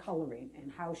different coloring,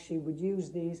 and how she would use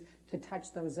these to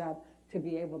touch those up to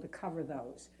be able to cover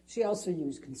those. She also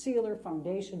used concealer,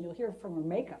 foundation. You'll hear from her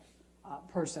makeup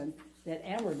person that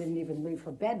Amber didn't even leave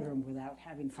her bedroom without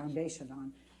having foundation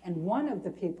on. And one of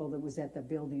the people that was at the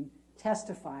building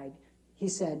testified. He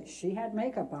said she had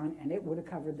makeup on and it would have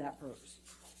covered that bruise.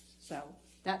 So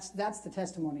that's the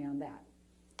testimony on that.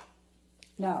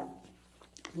 Now,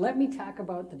 let me talk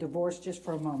about the divorce just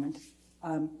for a moment.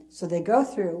 So they go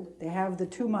through, they have the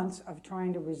 2 months of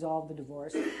trying to resolve the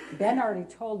divorce. Ben already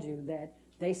told you that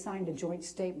they signed a joint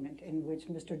statement in which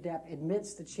Mr. Depp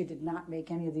admits that she did not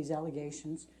make any of these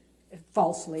allegations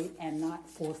falsely and not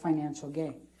for financial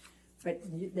gain. But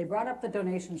they brought up the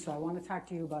donations, so I want to talk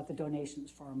to you about the donations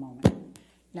for a moment.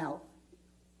 Now,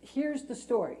 here's the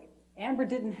story. Amber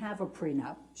didn't have a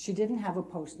prenup. She didn't have a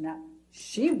postnup.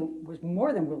 She was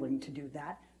more than willing to do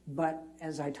that, but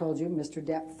as I told you, Mr.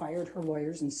 Depp fired her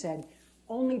lawyers and said,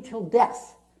 only till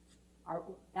death.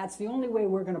 That's the only way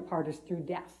we're going to part is through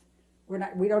death.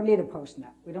 We don't need a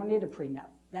postnup. We don't need a prenup.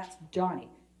 That's Johnny.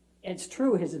 It's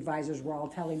true his advisors were all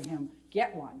telling him,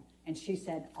 get one. And she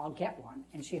said, I'll get one.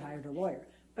 And she hired a lawyer.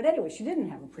 But anyway, she didn't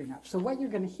have a prenup. So what you're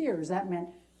going to hear is that meant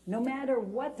no matter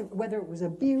what, whether it was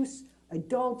abuse,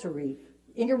 adultery,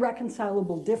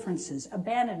 irreconcilable differences,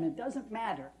 abandonment, doesn't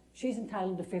matter. She's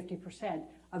entitled to 50%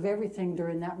 of everything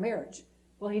during that marriage.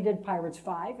 Well, he did Pirates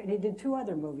 5, and he did 2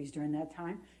 other movies during that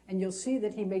time. And you'll see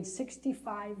that he made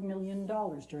 $65 million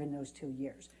during those 2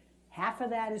 years. Half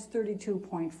of that is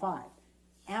 32.5.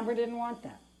 Amber didn't want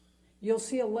that. You'll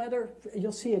see a letter,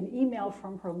 you'll see an email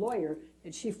from her lawyer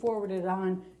that she forwarded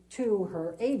on to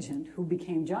her agent, who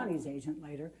became Johnny's agent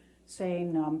later,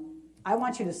 saying, I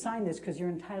want you to sign this because you're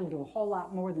entitled to a whole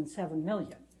lot more than $7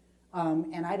 million.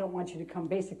 And I don't want you to come,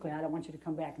 basically, I don't want you to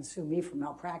come back and sue me for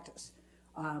malpractice.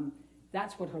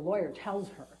 That's what her lawyer tells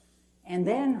her. And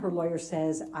then her lawyer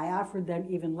says, I offered them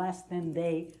even less than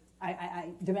I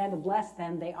demanded less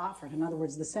than they offered. In other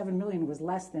words, the $7 million was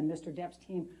less than Mr. Depp's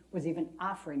team was even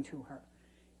offering to her.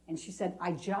 And she said,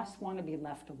 I just want to be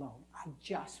left alone. I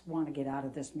just want to get out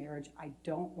of this marriage. I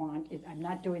don't want it. I'm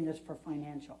not doing this for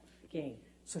financial gain.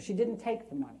 So she didn't take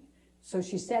the money. So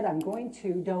she said, I'm going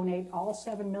to donate all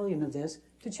 $7 million of this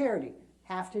to charity,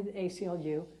 half to the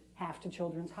ACLU, half to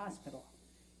Children's Hospital.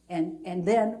 And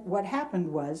then what happened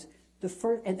was,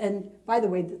 and by the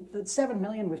way, the $7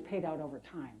 million was paid out over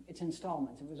time. It's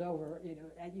installments. It was over,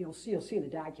 you'll see the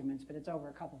documents, but it's over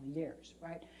a couple of years,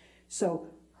 right? So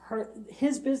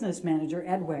his business manager,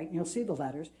 Ed White, you'll see the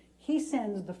letters, he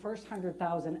sends the first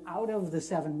 $100,000 out of the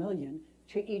 $7 million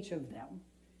to each of them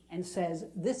and says,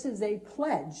 this is a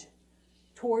pledge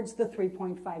towards the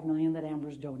 $3.5 million that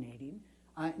Amber's donating,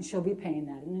 and she'll be paying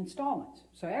that in installments.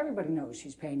 So everybody knows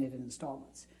she's paying it in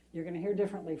installments. You're going to hear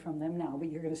differently from them now,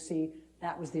 but you're going to see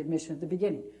that was the admission at the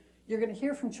beginning. You're going to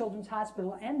hear from Children's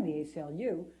Hospital and the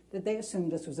ACLU that they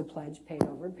assumed this was a pledge paid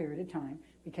over a period of time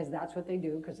because that's what they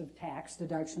do because of tax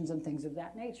deductions and things of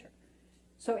that nature.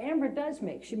 So Amber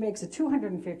she makes a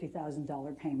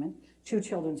 $250,000 payment to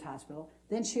Children's Hospital.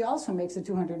 Then she also makes a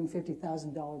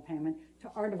 $250,000 payment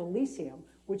to Art of Elysium,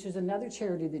 which is another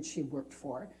charity that she worked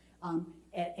for.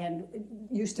 And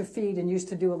used to feed and used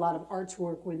to do a lot of arts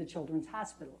work with the Children's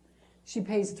Hospital. She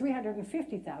pays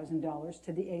 $350,000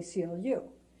 to the ACLU.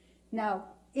 Now,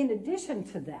 in addition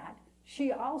to that,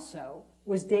 she also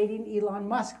was dating Elon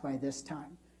Musk by this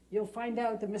time. You'll find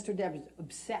out that Mr. Depp is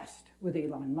obsessed with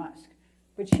Elon Musk,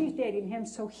 but she's dating him,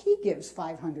 so he gives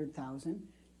 $500,000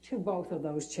 to both of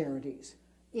those charities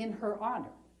in her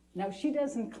honor. Now, she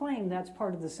doesn't claim that's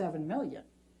part of the $7 million.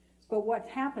 But what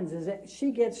happens is that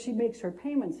she makes her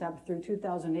payments up through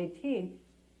 2018.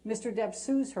 Mr. Depp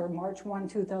sues her March 1,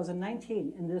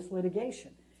 2019 in this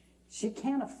litigation. She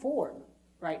can't afford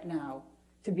right now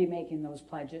to be making those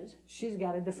pledges. She's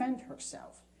got to defend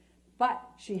herself. But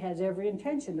she has every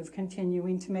intention of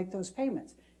continuing to make those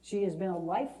payments. She has been a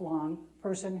lifelong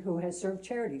person who has served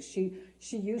charities. She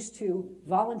used to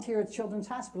volunteer at Children's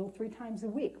Hospital 3 times a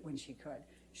week when she could.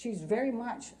 She's very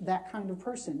much that kind of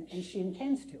person, and she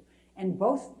intends to. And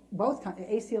both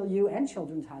ACLU and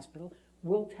Children's Hospital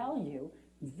will tell you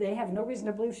they have no reason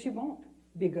to believe she won't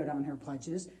be good on her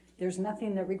pledges. There's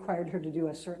nothing that required her to do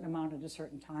a certain amount at a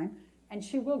certain time, and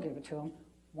she will give it to them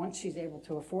once she's able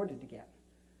to afford it again.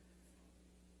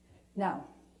 Now,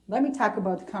 let me talk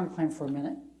about the counterclaim for a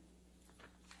minute.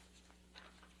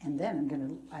 And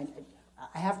then I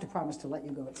have to promise to let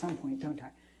you go at some point, don't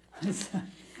I?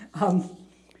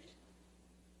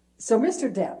 So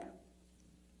Mr. Depp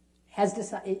has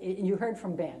decided, you heard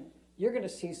from Ben, you're going to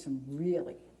see some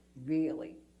really,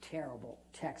 really terrible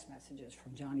text messages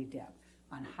from Johnny Depp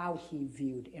on how he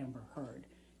viewed Amber Heard.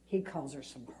 He calls her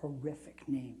some horrific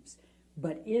names.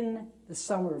 But in the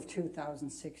summer of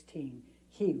 2016,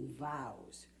 he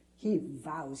vows he's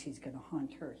going to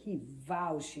hunt her. He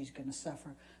vows she's going to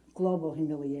suffer global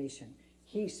humiliation.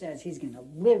 He says he's going to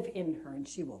live in her and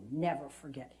she will never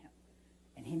forget him.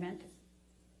 And he meant it.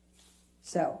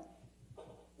 So,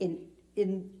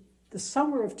 in the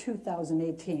summer of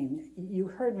 2018, you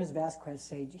heard Ms. Vasquez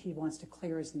say he wants to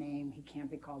clear his name, he can't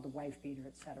be called a wife beater,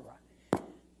 etc.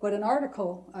 But an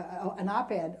article, an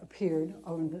op-ed appeared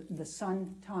on the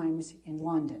Sun Times in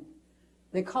London.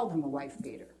 They called him a wife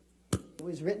beater. It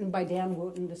was written by Dan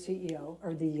Wooten, the CEO,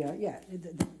 or the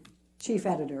chief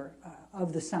editor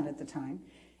of the Sun at the time.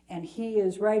 And he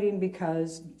is writing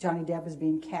because Johnny Depp is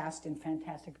being cast in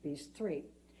Fantastic Beasts 3.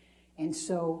 And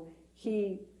so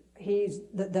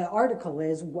the article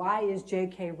is, why is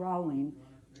J.K. Rowling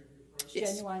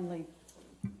genuinely...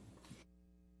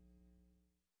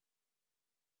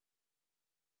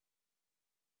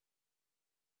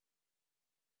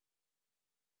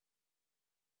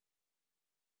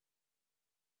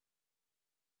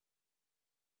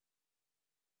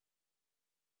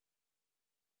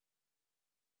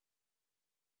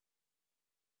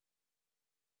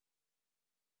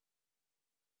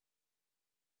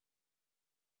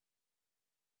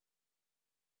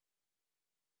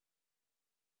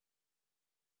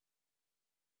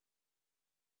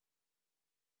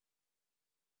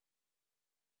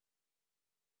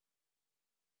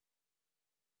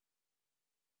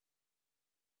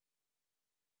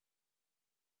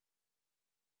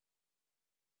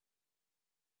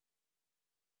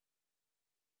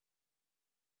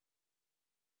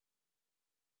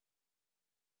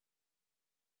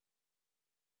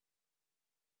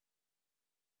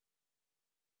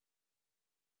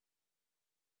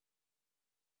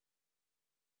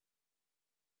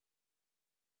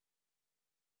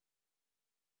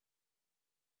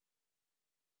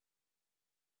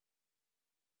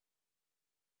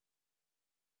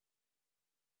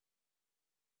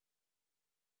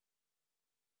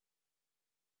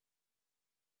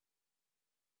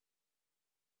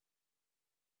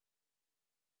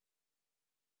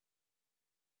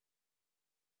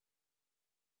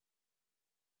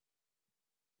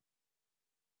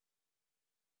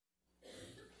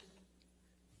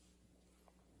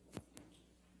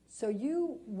 So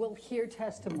you will hear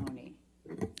testimony.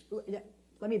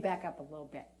 Let me back up a little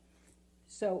bit.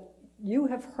 So you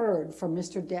have heard from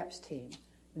Mr. Depp's team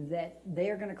that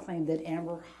they are going to claim that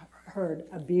Amber Heard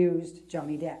abused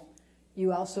Johnny Depp.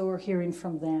 You also are hearing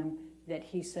from them that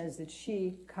he says that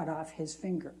she cut off his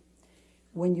finger.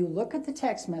 When you look at the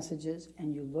text messages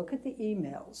and you look at the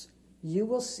emails, you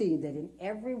will see that in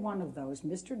every one of those,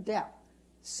 Mr. Depp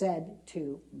said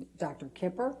to Dr.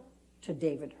 Kipper, to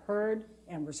David Heard,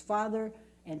 Amber's father,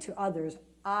 and to others,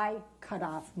 I cut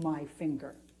off my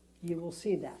finger. You will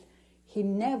see that. He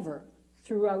never,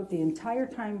 throughout the entire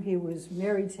time he was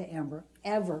married to Amber,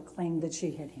 ever claimed that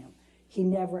she hit him. He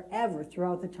never, ever,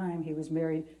 throughout the time he was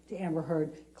married to Amber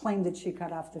Heard, claimed that she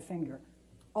cut off the finger.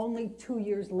 Only 2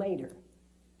 years later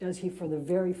does he, for the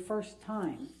very first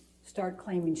time, start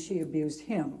claiming she abused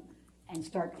him and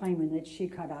start claiming that she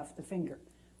cut off the finger.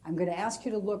 I'm going to ask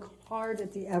you to look hard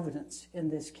at the evidence in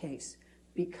this case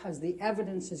because the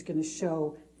evidence is going to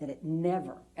show that it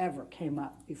never, ever came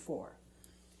up before.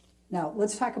 Now,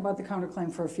 let's talk about the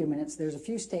counterclaim for a few minutes. There's a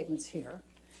few statements here.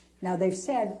 Now, they've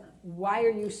said, why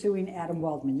are you suing Adam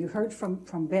Waldman? You heard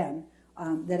from Ben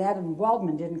that Adam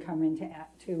Waldman didn't come into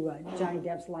Johnny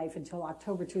Depp's life until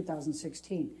October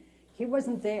 2016. He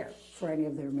wasn't there for any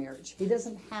of their marriage. He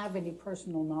doesn't have any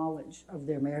personal knowledge of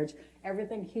their marriage.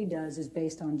 Everything he does is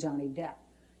based on Johnny Depp.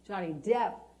 Johnny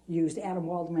Depp used Adam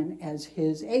Waldman as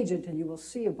his agent, and you will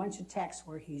see a bunch of texts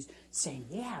where he's saying,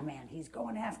 yeah, man, he's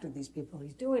going after these people.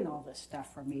 He's doing all this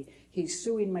stuff for me. He's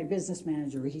suing my business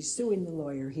manager. He's suing the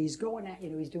lawyer. He's going at,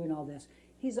 he's doing all this.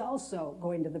 He's also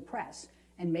going to the press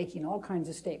and making all kinds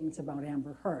of statements about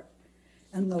Amber Heard.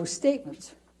 And those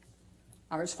statements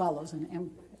are as follows.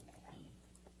 And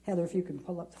Heather, if you can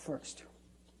pull up the first.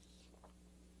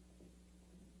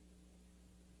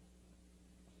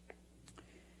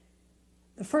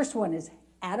 The first one is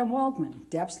Adam Waldman,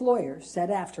 Depp's lawyer,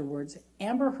 said afterwards,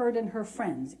 Amber Heard and her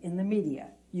friends in the media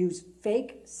use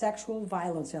fake sexual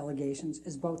violence allegations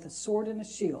as both a sword and a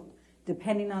shield,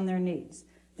 depending on their needs.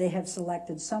 They have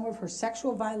selected some of her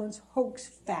sexual violence hoax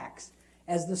facts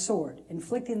as the sword,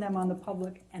 inflicting them on the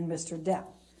public and Mr. Depp.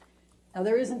 Now,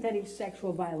 there isn't any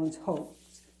sexual violence hoax.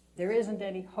 There isn't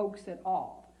any hoax at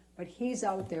all. But he's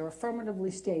out there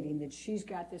affirmatively stating that she's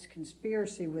got this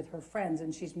conspiracy with her friends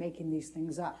and she's making these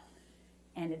things up.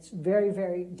 And it's very,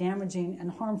 very damaging and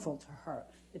harmful to her.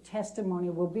 The testimony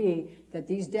will be that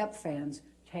these Depp fans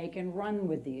take and run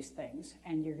with these things.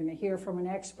 And you're going to hear from an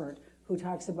expert who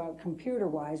talks about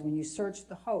computer-wise, when you search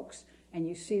the hoax and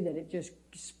you see that it just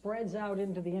spreads out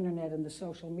into the internet and the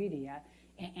social media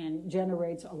and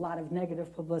generates a lot of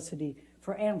negative publicity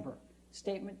for Amber.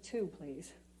 Statement 2,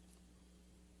 please.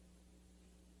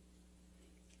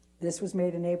 This was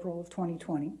made in April of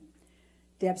 2020.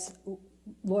 Depp's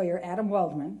lawyer, Adam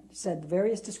Waldman, said the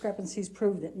various discrepancies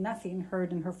prove that nothing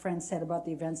Heard and her friends said about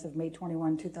the events of May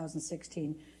 21,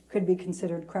 2016 could be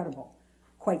considered credible.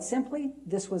 Quite simply,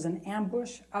 this was an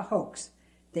ambush, a hoax.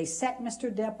 They set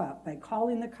Mr. Depp up by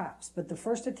calling the cops, but the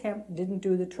first attempt didn't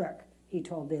do the trick, he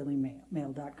told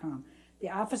DailyMail.com. The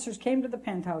officers came to the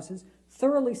penthouses,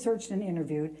 thoroughly searched and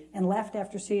interviewed, and left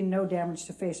after seeing no damage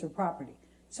to face or property.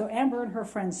 So Amber and her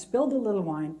friends spilled a little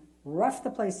wine, roughed the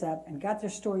place up, and got their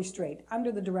story straight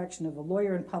under the direction of a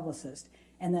lawyer and publicist,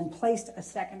 and then placed a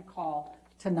second call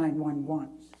to 911.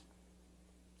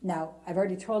 Now, I've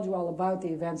already told you all about the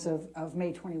events of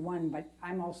May 21, but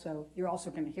you're also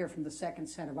going to hear from the second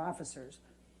set of officers.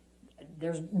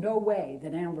 There's no way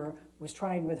that Amber was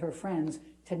trying with her friends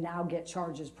to now get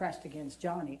charges pressed against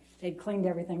Johnny. They'd cleaned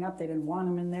everything up. They didn't want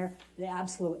him in there. The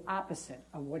absolute opposite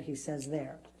of what he says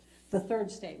there. The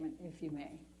third statement, if you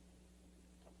may.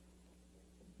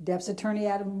 Depp's attorney,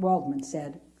 Adam Waldman,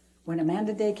 said, when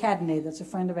Amanda Day Cadenet, that's a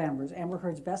friend of Amber's, Amber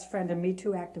Heard's best friend and Me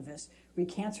Too activist,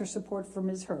 recants her support for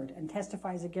Ms. Heard and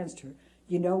testifies against her,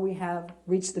 you know we have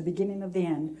reached the beginning of the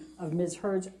end of Ms.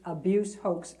 Heard's abuse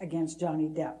hoax against Johnny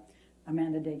Depp.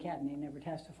 Amanda Day Cadenet never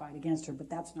testified against her, but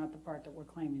that's not the part that we're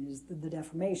claiming is the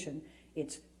defamation.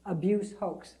 It's abuse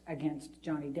hoax against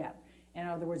Johnny Depp. In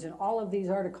other words, in all of these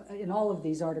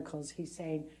articles, he's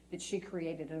saying that she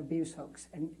created an abuse hoax,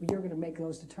 and you're going to make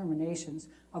those determinations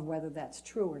of whether that's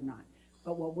true or not.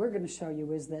 But what we're going to show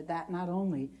you is that that not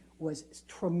only was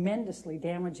tremendously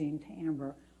damaging to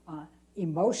Amber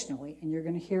emotionally, and you're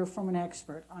going to hear from an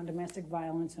expert on domestic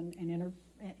violence and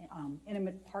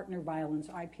intimate partner violence,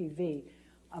 IPV,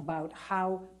 about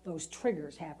how those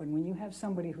triggers happen when you have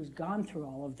somebody who's gone through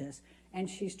all of this and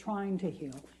she's trying to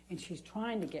heal and she's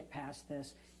trying to get past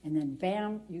this, and then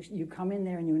bam, you come in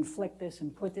there and you inflict this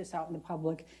and put this out in the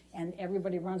public, and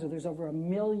everybody runs with it. There's over 1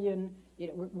 million,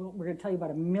 we're going to tell you about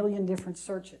 1 million different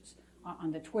searches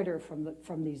on the Twitter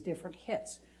from these different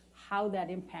hits, how that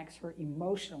impacts her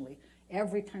emotionally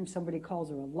every time somebody calls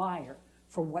her a liar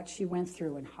for what she went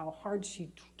through and how hard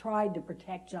she tried to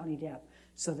protect Johnny Depp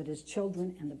so that his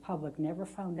children and the public never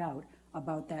found out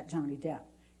about that Johnny Depp,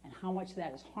 and how much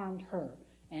that has harmed her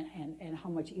and how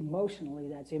much emotionally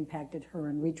that's impacted her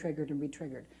and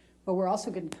re-triggered. But we're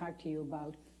also going to talk to you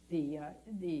about the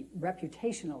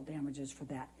reputational damages for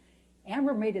that.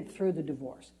 Amber made it through the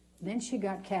divorce. Then she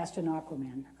got cast in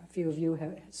Aquaman. A few of you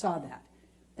saw that.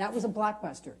 That was a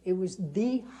blockbuster. It was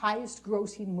the highest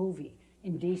grossing movie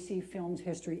in DC Films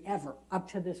history ever, up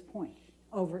to this point.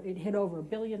 It hit over $1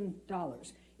 billion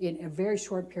in a very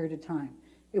short period of time.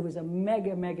 It was a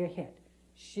mega, mega hit.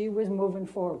 She was moving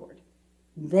forward.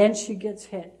 Then she gets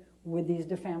hit with these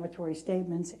defamatory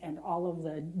statements and all of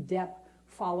the Depp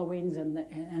followings and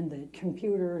the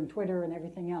computer and Twitter and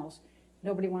everything else.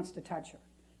 Nobody wants to touch her.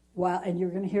 And you're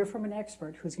going to hear from an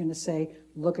expert who's going to say,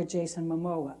 look at Jason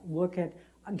Momoa, look at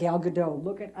Gal Gadot,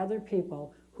 look at other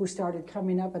people who started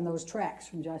coming up in those tracks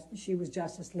from she was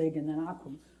Justice League and then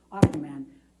Aquaman.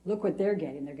 Look what they're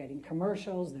getting. They're getting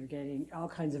commercials. They're getting all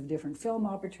kinds of different film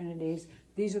opportunities.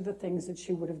 These are the things that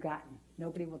she would have gotten.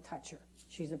 Nobody will touch her.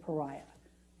 She's a pariah.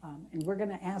 And we're going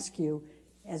to ask you,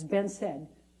 as Ben said,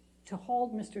 to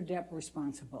hold Mr. Depp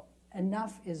responsible.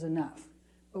 Enough is enough.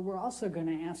 But we're also going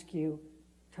to ask you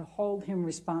to hold him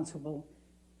responsible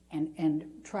and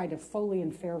try to fully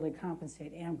and fairly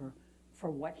compensate Amber for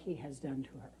what he has done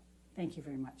to her. Thank you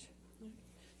very much.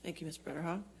 Thank you, Ms.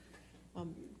 Bredehoft.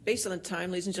 Based on the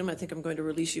time, ladies and gentlemen, I think I'm going to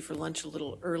release you for lunch a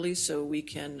little early so we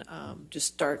can just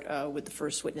start with the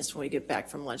first witness when we get back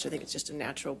from lunch. I think it's just a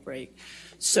natural break.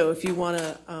 So if you want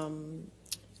to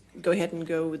go ahead and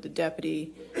go with the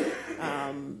deputy,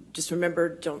 just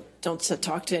remember, don't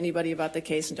talk to anybody about the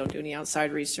case and don't do any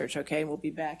outside research, okay? And we'll be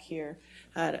back here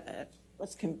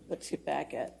let's get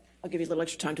back I'll give you a little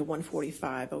extra time to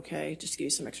 1:45, okay? Just to give you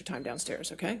some extra time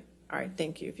downstairs, okay? All right,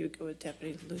 thank you. If you would go with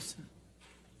Deputy Luce.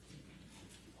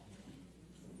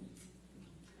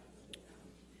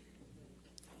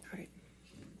 All right.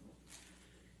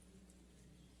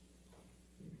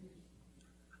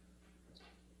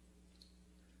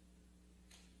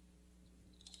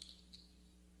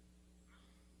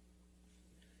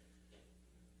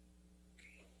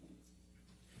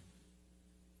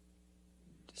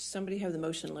 Does somebody have the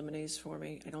motion limines for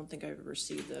me? I don't think I've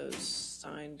received those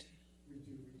signed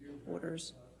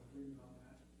orders.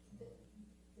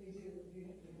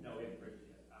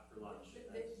 After lunch.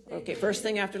 Okay, first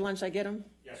thing after lunch I get them?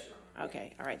 Yes, Your Honor.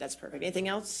 Okay, all right, that's perfect. Anything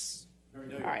else?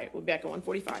 No. All right, we'll be back at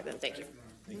 1:45 then. Thank you.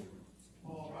 Thank you.